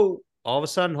whoa, all of a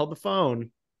sudden, hold the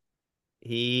phone.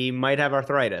 He might have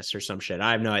arthritis or some shit.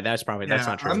 I have no idea. That's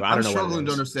not true. I I'm don't know what struggling it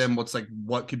to is. understand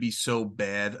what could be so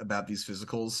bad about these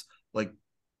physicals. Like,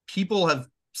 people have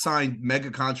signed mega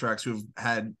contracts who have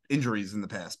had injuries in the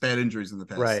past, bad injuries in the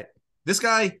past. Right. This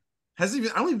guy hasn't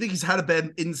even, I don't even think he's had a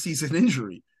bad in-season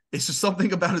injury. It's just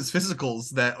something about his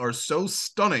physicals that are so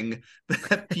stunning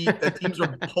that teams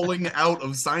are pulling out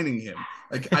of signing him.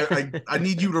 Like, I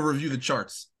need you to review the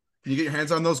charts. Can you get your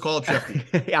hands on those? Call up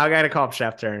Shefty. Yeah, I got to call up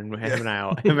Schefter, and him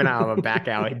and I have a back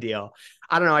alley deal.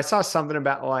 I don't know. I saw something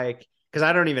about because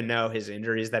I don't even know his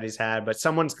injuries that he's had, but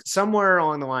somewhere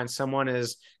along the line, someone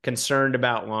is concerned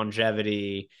about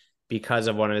longevity because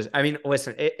of one of his. I mean,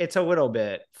 listen, it's a little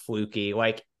bit fluky.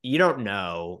 Like, you don't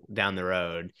know down the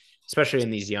road, especially in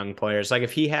these young players. Like,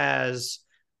 if he had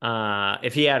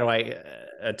like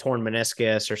a torn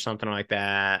meniscus or something like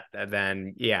that,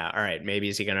 then yeah, all right, maybe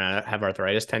is he gonna have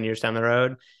arthritis 10 years down the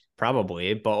road?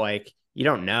 Probably, but like, you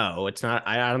don't know. It's not.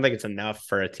 I don't think it's enough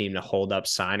for a team to hold up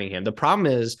signing him. The problem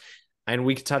is, and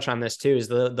we could touch on this too, is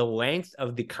the length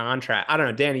of the contract. I don't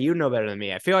know, Danny, you know better than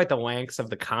me. I feel like the lengths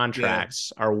of the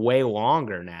contracts are way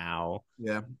longer now.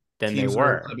 Yeah, than they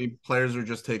were. Players are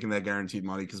just taking that guaranteed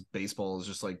money because baseball is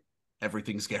just like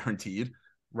everything's guaranteed.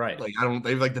 Right. Like, they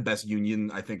have like the best union,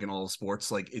 I think, in all of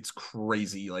sports. Like, it's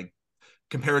crazy. Like,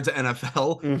 compared to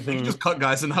NFL, they can just cut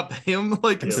guys and not pay them.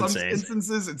 Like, in some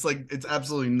instances, it's like, it's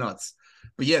absolutely nuts.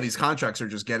 But yeah, these contracts are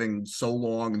just getting so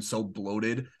long and so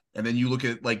bloated. And then you look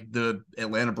at like the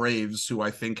Atlanta Braves, who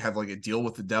I think have like a deal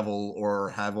with the devil or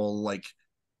have all like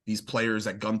these players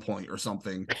at gunpoint or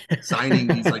something, signing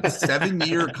these like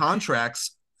 7-year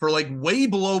contracts for like way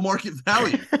below market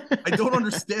value. I don't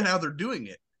understand how they're doing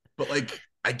it, but like,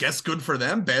 I guess good for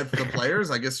them, bad for the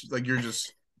players. I guess like you're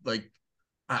just like,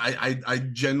 I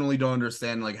genuinely don't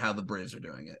understand like how the Braves are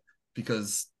doing it,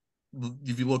 because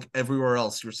if you look everywhere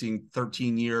else, you're seeing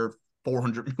 13-year,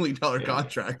 $400 million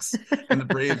contracts, and the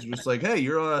Braves are just like, hey,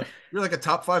 you're like a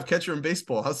top 5 catcher in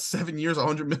baseball. How's 7 years,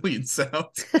 $100 million sound?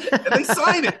 And they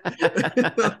sign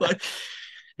it. Like,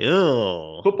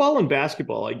 ew. Football and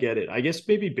basketball, I get it. I guess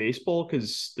maybe baseball,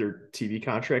 because their TV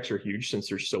contracts are huge since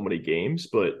there's so many games.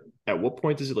 But at what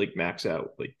point does it like max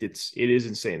out? Like, it is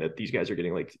insane that these guys are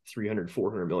getting like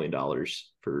 $300-400 million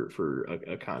for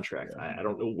a contract. I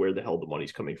don't know where the hell the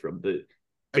money's coming from.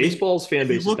 Baseball's fan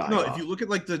base is dying off. If you look at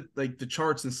like the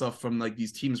charts and stuff from like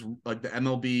these teams, like the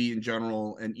MLB in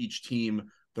general, and each team,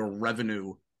 their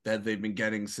revenue that they've been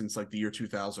getting since like the year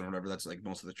 2000 or whatever, that's like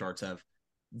most of the charts have,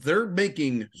 they're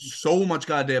making so much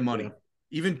goddamn money. Yeah.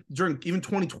 Even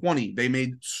 2020, they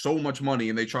made so much money,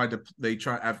 and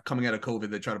coming out of COVID,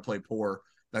 they try to play poor.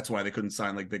 That's why they couldn't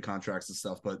sign like big contracts and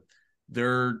stuff. But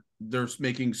they're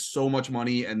making so much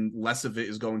money, and less of it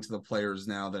is going to the players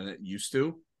now than it used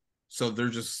to. So they're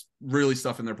just really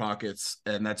stuffing their pockets,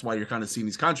 and that's why you're kind of seeing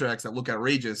these contracts that look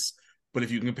outrageous. But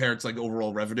if you compare it to like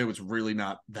overall revenue, it's really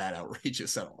not that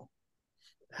outrageous at all.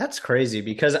 That's crazy,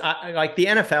 because I like the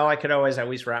NFL, I could always at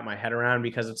least wrap my head around,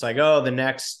 because it's like, oh, the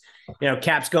next,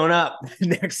 cap's going up.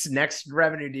 next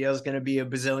revenue deal is going to be $1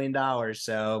 bazillion.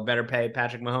 So better pay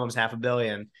Patrick Mahomes $500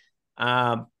 million.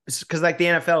 Because like the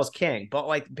NFL is king, but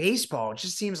like baseball, it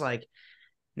just seems like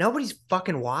nobody's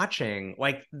fucking watching.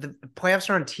 Like, the playoffs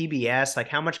are on TBS. Like,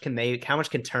 how much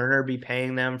can Turner be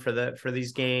paying them for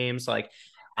these games? Like,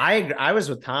 I was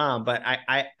with Tom, but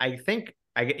I think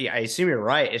I assume you're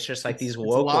right. It's just like these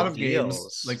local a lot of deals.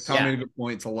 Games. Like Tom made a good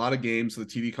point. It's a lot of games, so the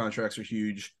TV contracts are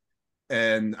huge.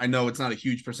 And I know it's not a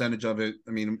huge percentage of it.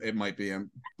 I mean, it might be,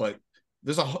 but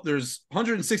there's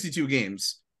 162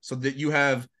 games, so that you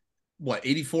have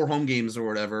 84 home games or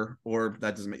whatever, or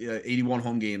that doesn't make 81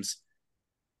 home games.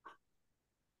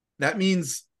 That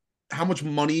means how much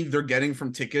money they're getting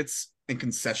from tickets and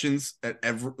concessions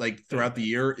throughout the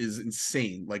year is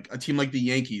insane. Like a team like the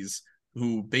Yankees,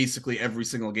 who basically every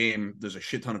single game there's a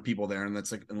shit ton of people there, and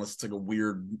that's like, unless it's like a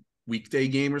weird weekday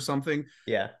game or something.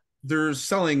 Yeah. They're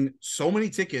selling so many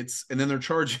tickets, and then they're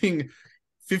charging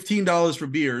 $15 for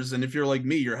beers. And if you're like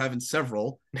me, you're having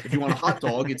several. If you want a hot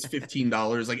dog, it's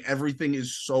 $15. Like, everything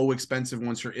is so expensive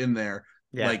once you're in there.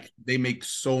 Yeah. Like, they make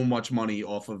so much money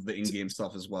off of the in-game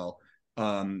stuff as well.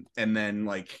 And then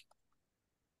like,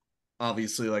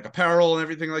 obviously like apparel and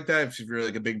everything like that. If you're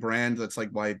like a big brand, that's like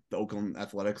why the Oakland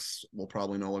Athletics will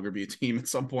probably no longer be a team at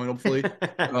some point, hopefully.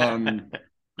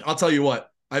 I'll tell you what,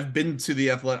 I've been to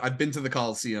the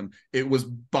Coliseum. It was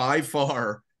by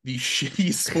far the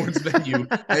shittiest sports venue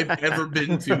I've ever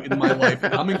been to in my life.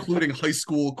 And I'm including high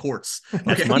school courts.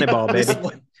 That's Moneyball,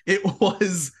 baby. It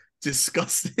was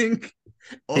disgusting. Did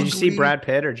ugly. you see Brad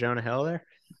Pitt or Jonah Hill there?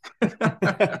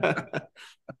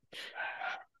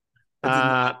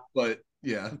 But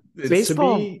yeah,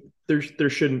 baseball. To me, there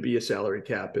shouldn't be a salary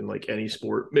cap in like any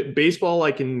sport. Baseball,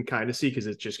 I can kind of see because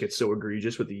it just gets so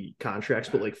egregious with the contracts.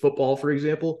 But like football, for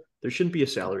example, there shouldn't be a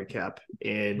salary cap,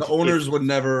 and the owners would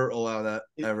never allow that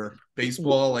ever.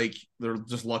 Baseball, like they're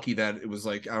just lucky that it was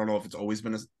like I don't know if it's always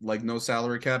been like no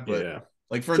salary cap, but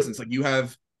like for instance, like you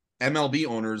have MLB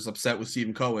owners upset with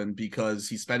Stephen Cohen because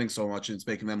he's spending so much and it's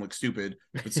making them look stupid.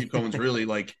 But Steve Cohen's really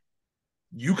like,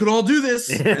 you could all do this.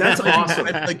 That's awesome.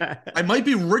 I might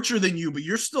be richer than you, but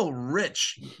you're still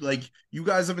rich. Like you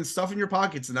guys have been stuffing your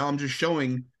pockets, and now I'm just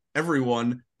showing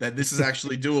everyone that this is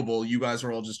actually doable. You guys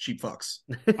are all just cheap fucks.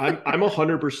 I'm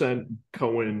 100%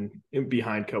 Cohen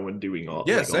behind Cohen doing all,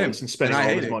 yeah, like, same. all this and spending all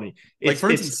his money. Like for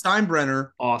instance,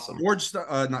 Steinbrenner, awesome. Hal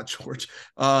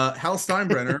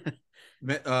Steinbrenner.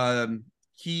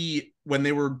 He when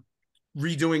they were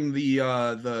redoing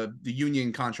the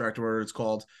union contract, or whatever it's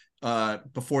called,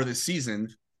 before this season,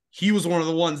 he was one of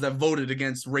the ones that voted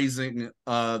against raising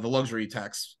the luxury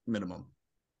tax minimum.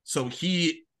 So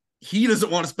he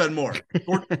doesn't want to spend more.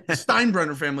 Or the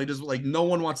Steinbrenner family does, like, no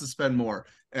one wants to spend more,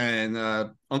 and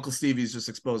Uncle Stevie's just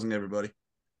exposing everybody.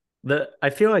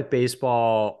 I feel like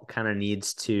baseball kind of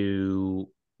needs to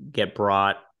get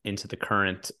brought into the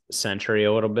current century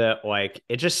a little bit. Like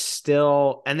it just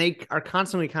still, and they are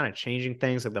constantly kind of changing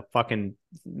things, like the fucking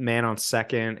man on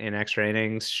second in extra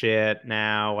innings shit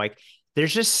now. Like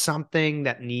there's just something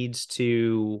that needs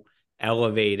to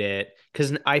elevate it,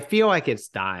 because I feel like it's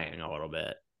dying a little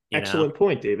bit. Excellent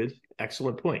point, David.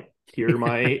 Excellent point. Here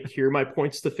are my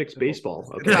points to fix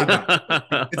baseball. Okay,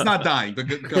 it's not dying, but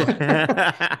go.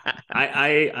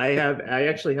 I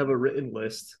actually have a written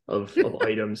list of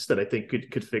items that I think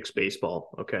could fix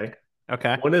baseball. Okay.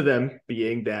 One of them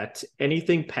being that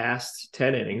anything past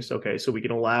 10 innings. Okay, so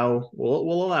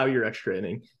we'll allow your extra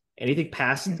inning. Anything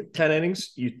past 10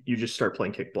 innings, you just start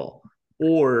playing kickball.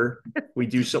 Or we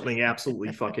do something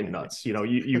absolutely fucking nuts. You know,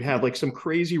 you have like some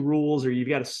crazy rules, or you've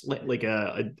got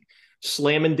a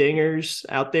slamming dingers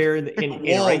out there in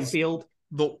right field.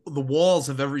 The walls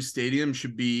of every stadium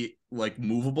should be like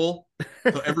movable.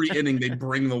 So every inning they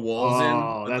bring the walls in.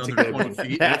 Oh, that's a good one.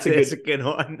 That's a good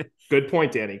one. Good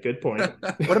point, Danny. Good point.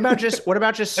 What about just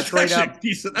straight up?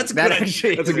 That's a good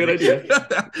idea. That's a good idea.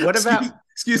 What about?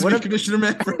 Excuse me, Commissioner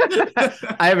Manfred.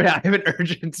 I have an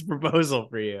urgent proposal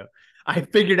for you. I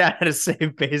figured out how to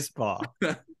save baseball.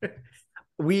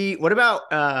 What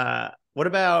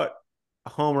about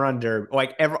home run derby?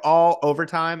 Like all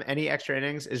overtime, any extra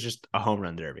innings is just a home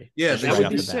run derby. Yeah, that would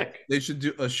be sick. They should do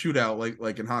a shootout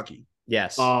like in hockey.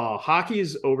 Yes.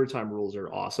 Hockey's overtime rules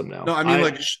are awesome now. No, I mean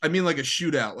like a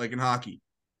shootout like in hockey.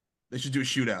 They should do a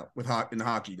shootout in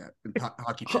hockey net.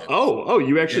 Hockey net. Oh,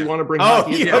 you actually want to bring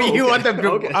hockey? You want them to?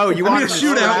 Okay. Oh, you want a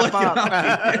shootout like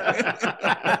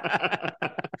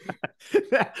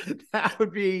that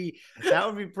would be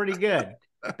pretty good.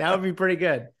 That would be pretty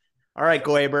good. All right,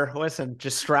 Glaber, listen,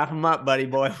 just strap him up, buddy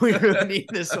boy. We really need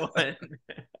this one.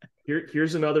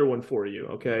 Here's another one for you.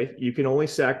 Okay, you can only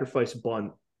sacrifice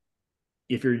bunt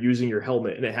if you're using your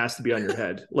helmet, and it has to be on your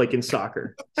head, like in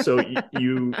soccer. So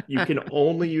you can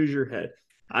only use your head.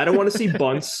 I don't want to see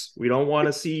bunts. We don't want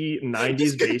to see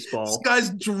 90s baseball. This guy's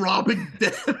dropping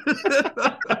dead.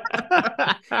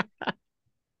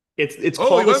 It's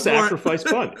called a sacrifice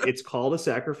bunt. It's called a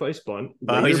sacrifice bunt.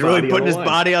 Oh, he's really putting his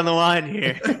body on the line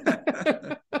here.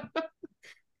 It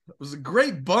was a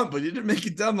great bunt, but he didn't make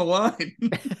it down the line.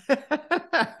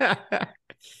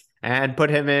 And put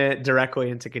him directly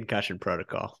into concussion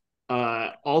protocol.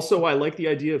 Also, I like the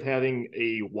idea of having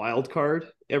a wild card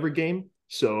every game.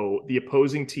 So the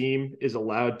opposing team is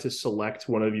allowed to select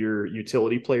one of your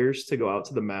utility players to go out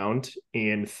to the mound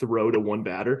and throw to one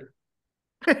batter.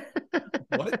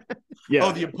 What? Yeah.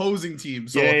 Oh, the opposing team.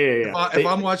 So yeah. If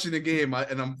I'm watching a game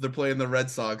they're playing the Red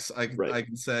Sox, I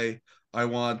can say I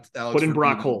want Alex. Put in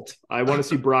Brock Holt. I want to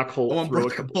see Brock Holt. I want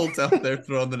Brock Holt out there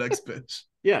throwing the next pitch.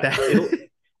 Yeah.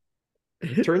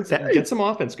 Get some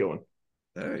offense going.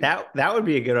 That would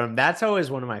be a good one. That's always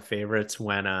one of my favorites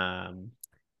when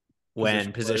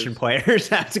position players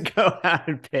have to go out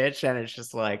and pitch, and it's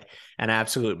just like an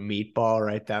absolute meatball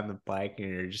right down the pike, and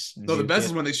you're just the best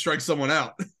is when they strike someone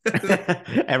out.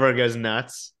 Everyone goes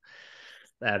nuts.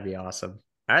 That'd be awesome.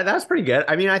 All right, that's pretty good.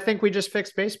 I mean, I think we just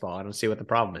fixed baseball. I don't see what the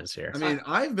problem is here. I mean,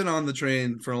 I've been on the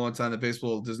train for a long time that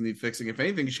baseball doesn't need fixing. If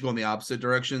anything, you should go in the opposite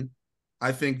direction.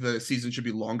 I think the season should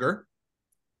be longer.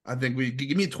 I think we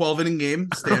give me a 12-inning game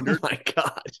Oh standard. my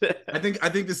God. I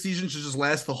think the season should just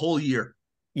last the whole year.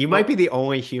 You might be the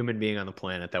only human being on the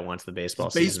planet that wants the baseball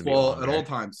season to be Baseball longer. at all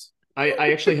times.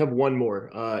 I actually have one more.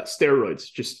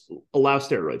 Steroids. Just allow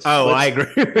steroids. Oh, I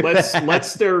agree. Let's let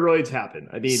steroids happen.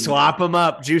 I mean, swap them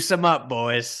up, juice them up,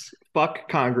 boys. fuck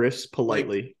Congress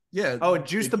politely. Yeah. Oh,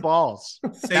 juice the balls.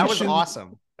 That was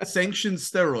awesome. Sanctioned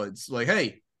steroids. Like,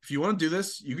 hey, if you want to do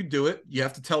this, you can do it. You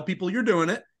have to tell people you're doing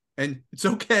it, and it's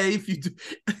okay if you do.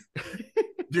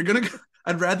 You're gonna.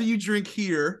 I'd rather you drink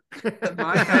here at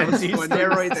my house.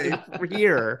 Steroids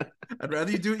here. I'd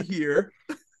rather you do it here.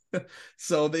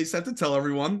 So they said to tell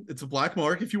everyone it's a black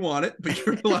mark if you want it, but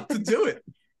you're allowed to do it.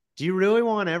 Do you really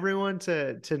want everyone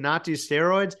to not do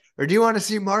steroids, or do you want to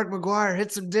see Mark McGwire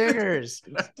hit some dingers?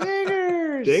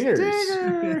 Dingers.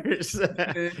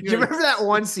 Do you remember that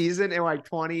one season in like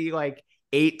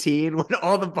 2018 when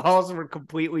all the balls were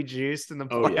completely juiced in the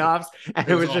playoffs and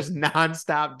it was just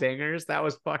nonstop dingers? That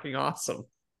was fucking awesome.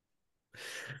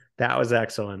 That was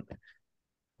excellent.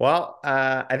 Well,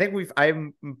 I think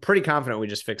I'm pretty confident we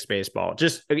just fixed baseball.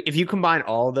 Just if you combine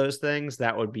all those things,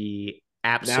 that would be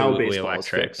absolutely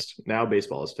electric. Now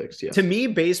baseball is fixed. Yeah. To me,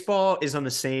 baseball is on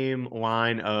the same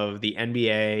line of the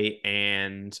NBA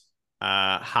and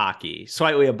hockey,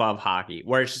 slightly above hockey,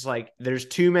 where it's just like there's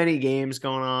too many games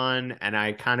going on, and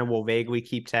I kind of will vaguely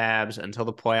keep tabs until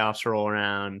the playoffs roll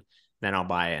around. Then I'll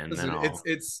buy in. Listen,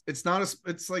 it's not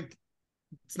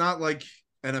like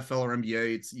NFL or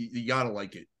NBA. It's you gotta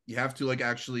like it. You have to like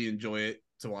actually enjoy it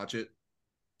to watch it.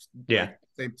 Yeah.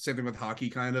 Like, same thing with hockey.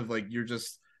 Kind of like you're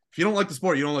just if you don't like the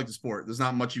sport, you don't like the sport. There's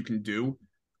not much you can do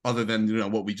other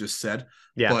than what we just said.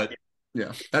 Yeah. But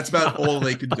yeah, that's about all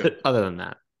they could do. Other than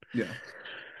that. Yeah.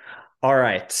 All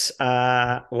right.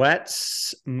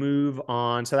 Let's move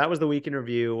on. So that was the week in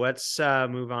review. Let's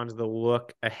move on to the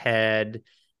look ahead.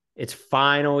 It's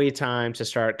finally time to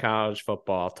start college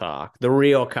football talk. The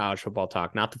real college football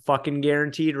talk, not the fucking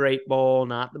Guaranteed Rate Bowl,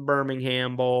 not the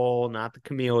Birmingham Bowl, not the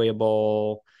Camellia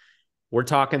Bowl. We're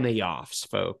talking the Yoffs,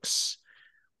 folks.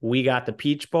 We got the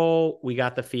Peach Bowl, we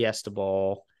got the Fiesta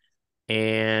Bowl,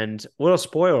 and little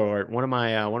spoiler alert, one of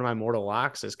my mortal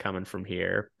locks is coming from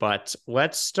here. But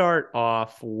let's start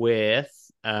off with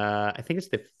I think it's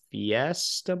the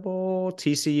Fiesta Bowl,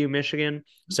 TCU, Michigan.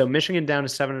 So Michigan down to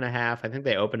 7.5. I think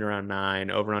they opened around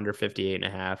 9, over under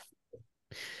 58.5.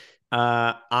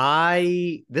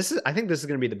 I think this is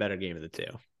going to be the better game of the two.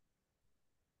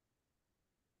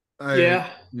 Yeah.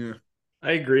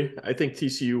 I agree. I think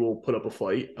TCU will put up a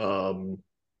fight.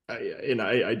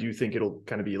 I do think it'll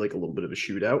kind of be like a little bit of a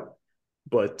shootout.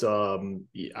 But I'm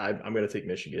going to take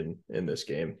Michigan in this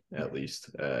game, at least.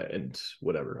 And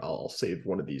whatever, I'll save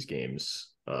one of these games,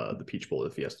 the Peach Bowl or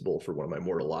the Fiesta Bowl, for one of my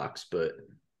mortal locks. But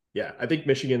yeah, I think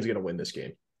Michigan's going to win this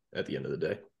game at the end of the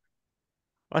day.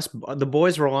 The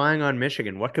boys relying on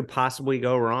Michigan. What could possibly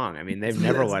go wrong? I mean, they've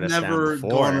never let us down before. Never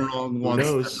gone wrong once.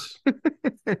 Who knows?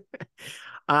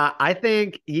 I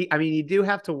think you do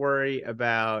have to worry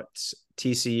about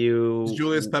TCU. Is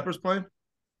Julius Peppers playing?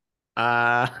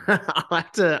 I'll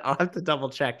have to double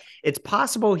check. It's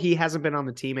possible he hasn't been on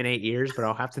the team in 8 years, but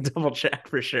I'll have to double check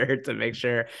for sure to make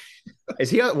sure. Is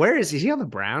he on the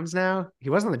Browns now? He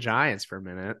was on the Giants for a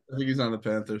minute. I think he's on the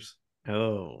Panthers.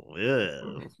 Oh,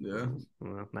 ew. Yeah.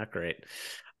 Well, not great.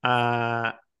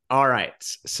 All right.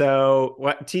 So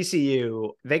what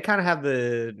TCU, they kind of have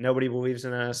the nobody believes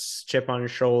in us chip on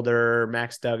his shoulder,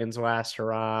 Max Duggan's last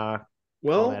hurrah.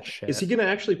 Well, is he going to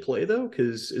actually play though?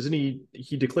 Because isn't he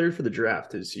declared for the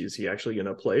draft? Is he actually going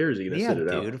to play, or is he going to sit it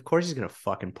out? Dude, of course he's going to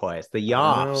fucking play. It's the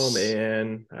Yoffs. Oh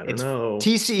man, I don't know.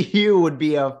 TCU would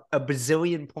be a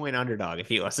bazillion point underdog if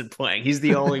he wasn't playing. He's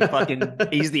the only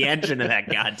he's the engine of that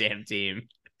goddamn team.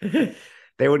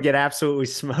 They would get absolutely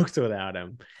smoked without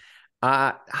him.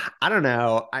 I don't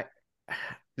know.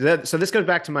 So this goes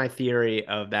back to my theory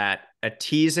of that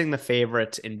teasing the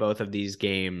favorites in both of these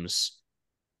games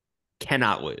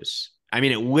cannot lose. I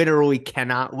mean, it literally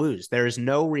cannot lose. There is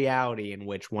no reality in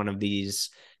which one of these,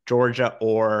 Georgia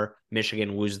or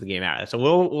Michigan, lose the game out. It's a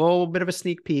little bit of a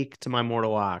sneak peek to my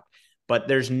mortal lock, but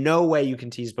there's no way you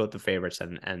can tease both the favorites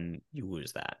and you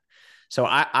lose that. So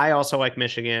I also like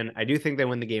Michigan. I do think they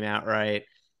win the game outright.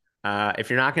 If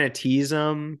you're not going to tease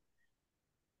them,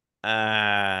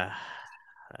 that's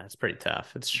pretty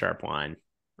tough. It's a sharp line.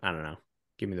 I don't know.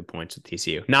 Give me the points with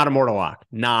TCU. Not a mortal lock.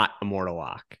 Not a mortal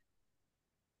lock.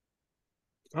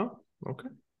 Oh, okay.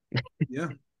 Yeah.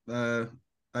 I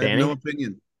have no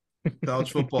opinion.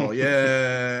 College football.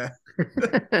 Yeah.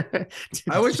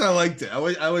 I wish I liked it.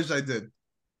 I wish I did.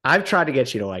 I've tried to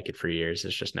get you to like it for years.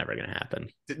 It's just never going to happen.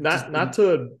 Not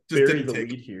to bury the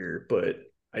lead here, but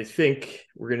I think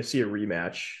we're going to see a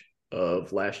rematch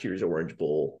of last year's Orange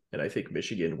Bowl, and I think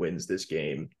Michigan wins this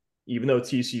game, even though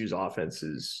TCU's offense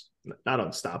is not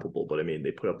unstoppable. But I mean,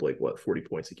 they put up 40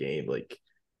 points a game. Like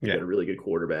they got a really good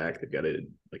quarterback. They've got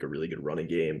a really good running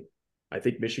game. I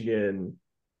think Michigan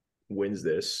wins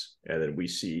this, and then we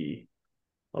see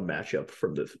a matchup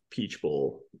from the Peach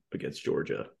Bowl against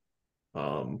Georgia,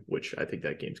 which I think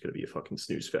that game's going to be a fucking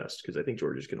snooze fest because I think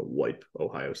Georgia's going to wipe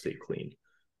Ohio State clean.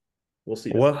 We'll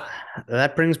see. Well,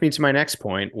 that brings me to my next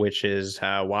point, which is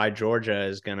why Georgia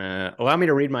is going to allow me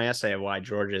to read my essay of why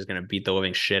Georgia is going to beat the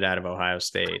living shit out of Ohio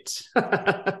State.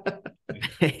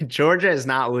 Georgia is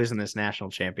not losing this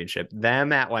national championship.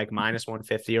 Them at like minus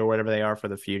 150 or whatever they are for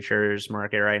the futures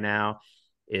market right now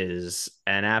is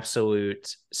an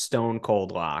absolute stone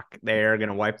cold lock. They are going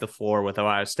to wipe the floor with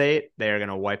Ohio State. They are going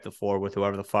to wipe the floor with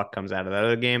whoever the fuck comes out of the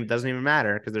other game. It doesn't even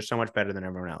matter because they're so much better than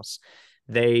everyone else.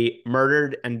 They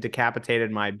murdered and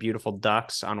decapitated my beautiful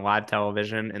Ducks on live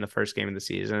television in the first game of the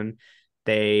season.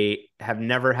 They have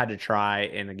never had to try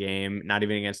in a game, not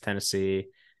even against Tennessee,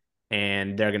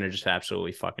 and they're going to just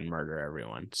absolutely fucking murder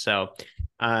everyone. So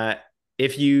the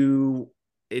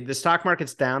stock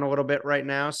market's down a little bit right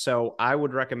now, so I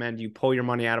would recommend you pull your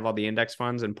money out of all the index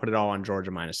funds and put it all on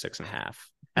Georgia minus 6.5.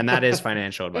 And that is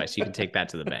financial advice. You can take that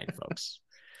to the bank, folks.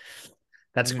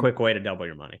 That's a quick way to double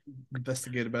your money.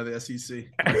 Investigated by the SEC.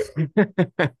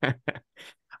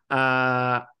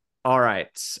 All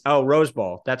right. Oh, Rose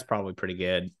Bowl. That's probably pretty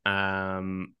good. I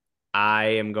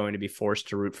am going to be forced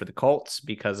to root for the Colts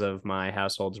because of my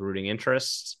household's rooting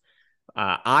interests.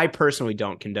 I personally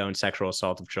don't condone sexual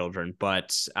assault of children,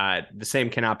 but the same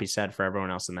cannot be said for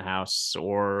everyone else in the house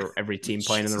or every team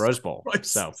playing in the Rose Bowl.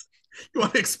 Christ. So you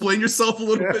want to explain yourself a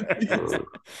little bit?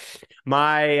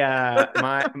 My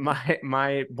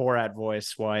Borat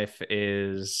voice wife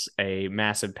is a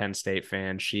massive Penn State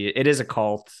fan. It is a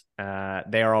cult.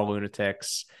 They are all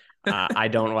lunatics. I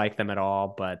don't like them at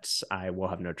all, but I will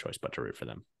have no choice but to root for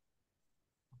them.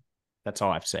 That's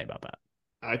all I have to say about that.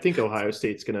 I think Ohio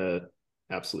State's gonna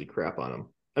absolutely crap on them.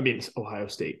 I mean, Ohio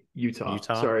State, Utah.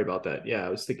 Sorry about that. Yeah, I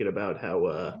was thinking about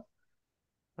how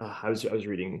I was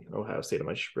reading Ohio State on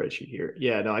my spreadsheet here.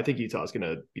 Yeah, no, I think Utah's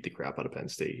gonna beat the crap out of Penn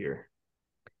State here.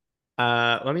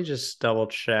 Let me just double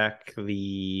check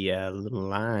the little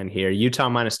line here. Utah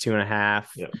minus 2.5.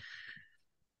 Yep.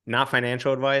 Not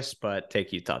financial advice, but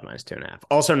take Utah minus 2.5.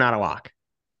 Also not a lock.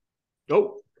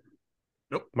 Nope.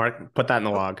 Mark, put that in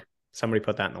the log. Somebody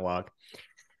put that in the log.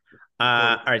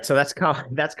 All right, so that's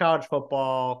college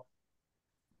football.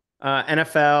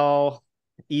 NFL,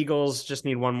 Eagles just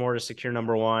need one more to secure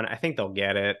number one. I think they'll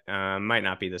get it. Might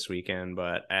not be this weekend,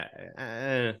 but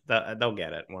they'll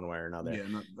get it one way or another.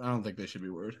 Yeah, I don't think they should be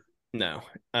worried. No.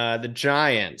 The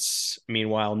Giants,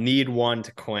 meanwhile, need one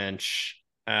to clinch.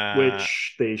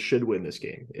 Which they should win this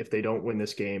game. If they don't win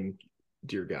this game,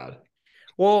 dear God.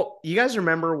 Well, you guys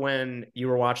remember when you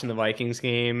were watching the Vikings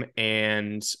game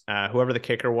and whoever the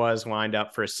kicker was lined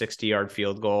up for a 60-yard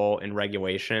field goal in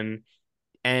regulation?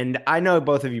 And I know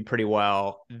both of you pretty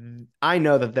well. I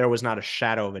know that there was not a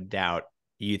shadow of a doubt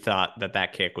you thought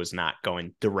that kick was not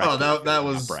going directly. Oh, that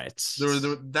was uprights.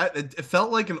 It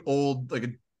felt like an old a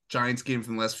Giants game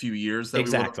from the last few years that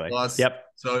exactly. we lost. Yep.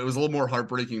 So it was a little more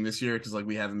heartbreaking this year because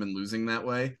we haven't been losing that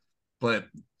way. But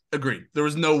agreed, there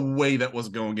was no way that was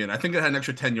going in. I think it had an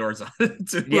extra 10 yards on it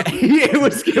too. Yeah, it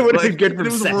would have been good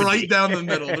from 70. It was right down the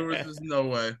middle. There was just no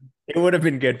way. It would have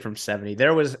been good from 70.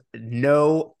 There was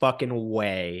no fucking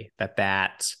way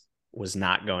that was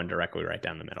not going directly right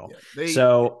down the middle.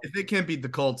 Yeah, if they can't beat the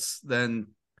Colts, then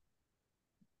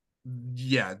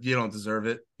yeah, you don't deserve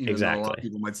it. Even exactly. A lot of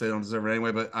people might say they don't deserve it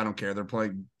anyway, but I don't care. They're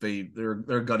playing. They're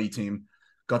a gutsy team.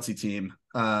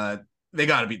 They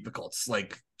got to beat the Colts.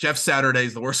 Jeff Saturday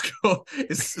is the worst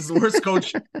is the worst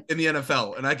coach in the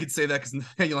NFL, and I could say that because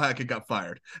Nathaniel Hackett got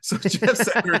fired. So Jeff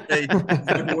Saturday is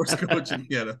the worst coach in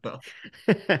the NFL.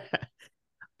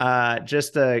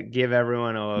 Just to give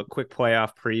everyone a quick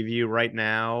playoff preview right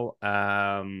now,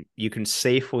 you can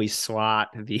safely slot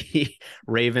the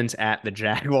Ravens at the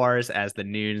Jaguars as the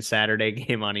noon Saturday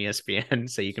game on ESPN.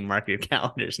 So you can mark your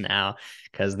calendars now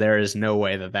because there is no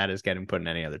way that is getting put in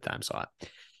any other time slot.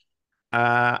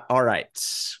 All right.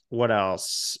 What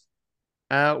else?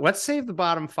 Let's save the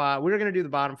bottom five. We're going to do the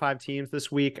bottom five teams this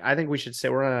week. I think we should say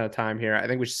we're running out of time here. I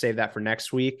think we should save that for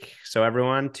next week. So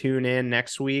everyone tune in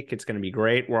next week. It's going to be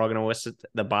great. We're all going to list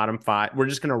the bottom five. We're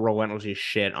just going to relentlessly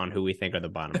shit on who we think are the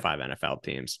bottom five NFL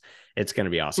teams. It's going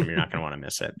to be awesome. You're not going to want to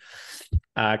miss it.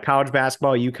 College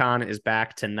basketball, UConn is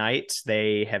back tonight.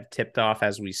 They have tipped off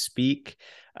as we speak.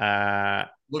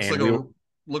 Looks like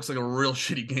looks like a real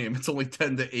shitty game. It's only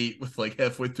 10-8 with like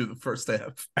halfway through the first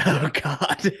half. Oh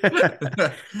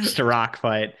God. Just a rock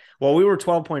fight. Well, we were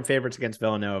 12-point favorites against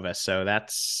Villanova, so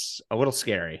that's a little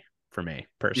scary for me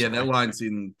personally. Yeah, that line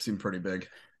seemed pretty big.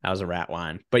 That was a rat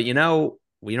line. But you know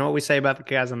what we say about the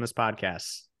guys on this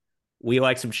podcast? We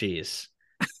like some cheese.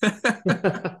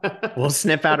 We'll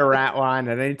sniff out a rat line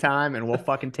at any time and we'll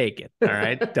fucking take it. All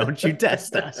right. Don't you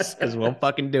test us because we'll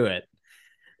fucking do it.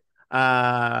 All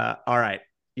right.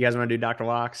 You guys want to do Dr.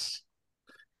 Locks?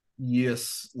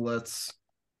 Yes,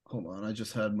 hold on. I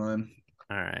just had mine.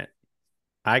 All right.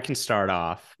 I can start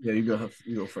off. Yeah, you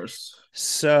go first.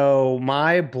 So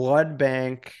my blood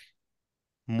bank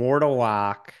mortal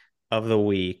lock of the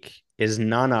week is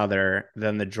none other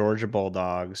than the Georgia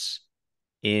Bulldogs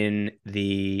in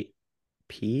the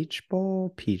Peach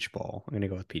Bowl. I'm going to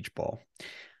go with Peach Bowl.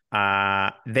 They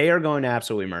are going to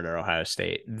absolutely murder Ohio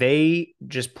State. They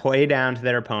just play down to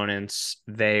their opponents.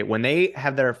 When they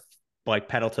have their like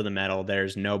pedal to the metal,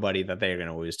 there's nobody that they are going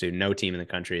to lose to. No team in the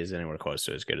country is anywhere close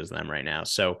to as good as them right now.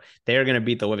 So they are going to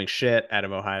beat the living shit out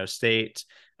of Ohio State.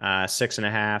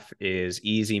 6.5 is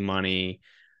easy money.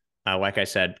 Like I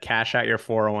said, cash out your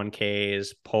 401ks,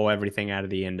 pull everything out of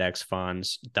the index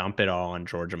funds, dump it all on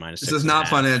Georgia minus 6.5. This is not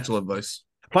financial advice.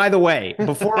 By the way,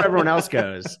 before everyone else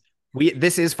goes,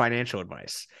 this is financial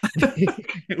advice.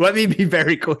 Let me be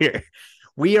very clear.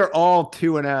 We are all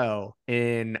 2-0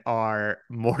 in our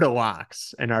mortal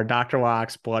locks and our Dr.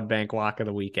 Locks blood bank lock of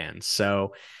the weekend.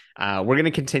 So we're going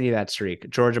to continue that streak.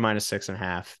 Georgia minus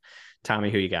 6.5.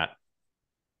 Tommy, who you got?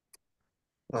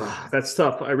 That's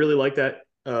tough. I really like that.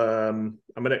 I'm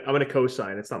gonna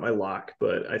co-sign. It's not my lock,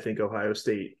 but I think Ohio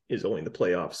State is only in the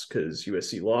playoffs because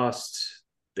USC lost.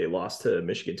 They lost to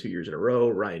Michigan 2 years in a row.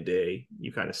 Ryan Day,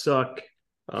 you kind of suck.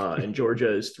 And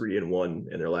Georgia is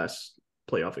 3-1 in their last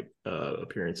playoff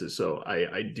appearances. So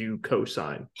I do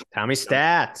co-sign. Tommy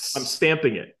stats. I'm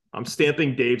stamping it. I'm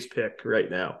stamping Dave's pick right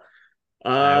now.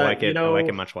 I like it. I like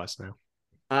it much less now.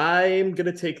 I'm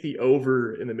gonna take the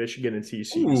over in the Michigan and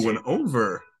TCU. Ooh, an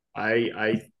over.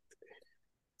 I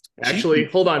actually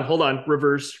hold on.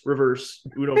 Reverse.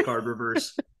 Uno card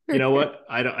reverse. You know what?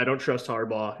 I don't trust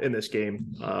Harbaugh in this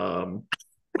game.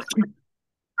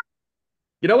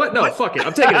 You know what? No, fuck it.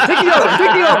 I'm taking it. Take the over.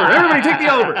 Take the over. Everybody take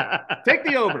the over. Take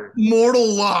the over.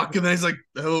 Mortal lock. And then he's like,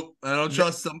 oh, I don't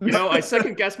trust him. You know, I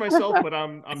second guess myself, but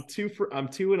I'm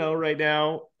 2-0 right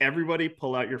now. Everybody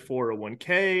pull out your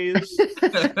 401ks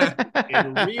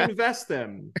and reinvest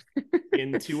them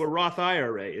into a Roth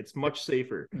IRA. It's much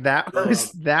safer. That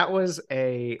was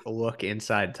a look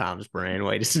inside Tom's brain,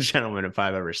 ladies and gentlemen, if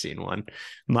I've ever seen one.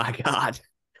 My God.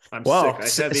 I'm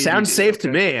sick. Sounds safe to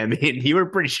me. I mean, you were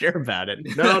pretty sure about it.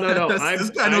 No. This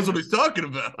guy knows what he's talking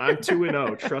about. I'm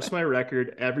 2-0. Trust my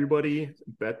record. Everybody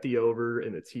bet the over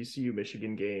in the TCU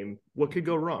Michigan game. What could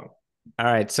go wrong? All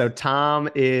right. So Tom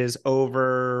is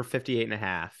over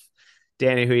 58.5.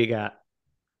 Danny, who you got?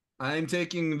 I'm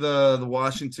taking the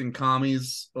Washington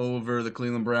Commies over the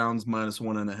Cleveland Browns minus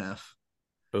 1.5.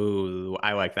 Ooh,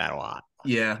 I like that a lot.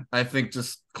 Yeah, I think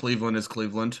just Cleveland is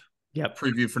Cleveland. Yep.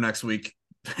 Preview for next week.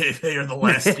 They are the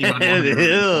last team on and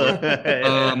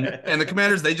the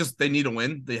Commanders, they need to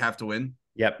win. They have to win.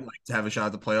 Yep. Like, to have a shot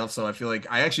at the playoffs. So I feel like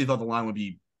I actually thought the line would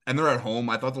be, and they're at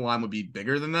home. I thought the line would be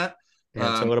bigger than that.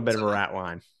 Yeah, it's a little bit of a rat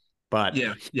line. But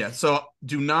yeah. So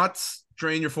do not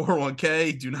drain your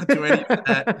 401k. Do not do any of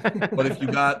that. But if you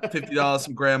got $50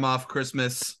 from grandma for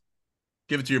Christmas,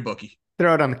 give it to your bookie.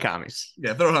 Throw it on the commies.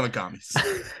 Yeah, throw it on the commies.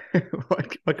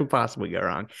 What could possibly go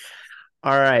wrong?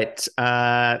 All right.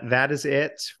 That is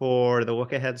it for the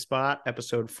Look Ahead Spot,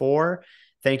 episode 4.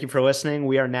 Thank you for listening.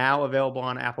 We are now available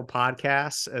on Apple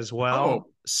Podcasts as well.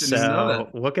 So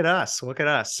look at us.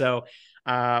 So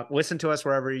listen to us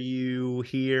wherever you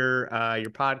hear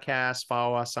your podcasts.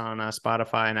 Follow us on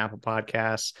Spotify and Apple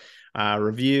Podcasts.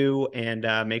 Review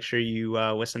and make sure you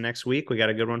listen next week. We got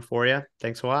a good one for you.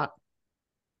 Thanks a lot.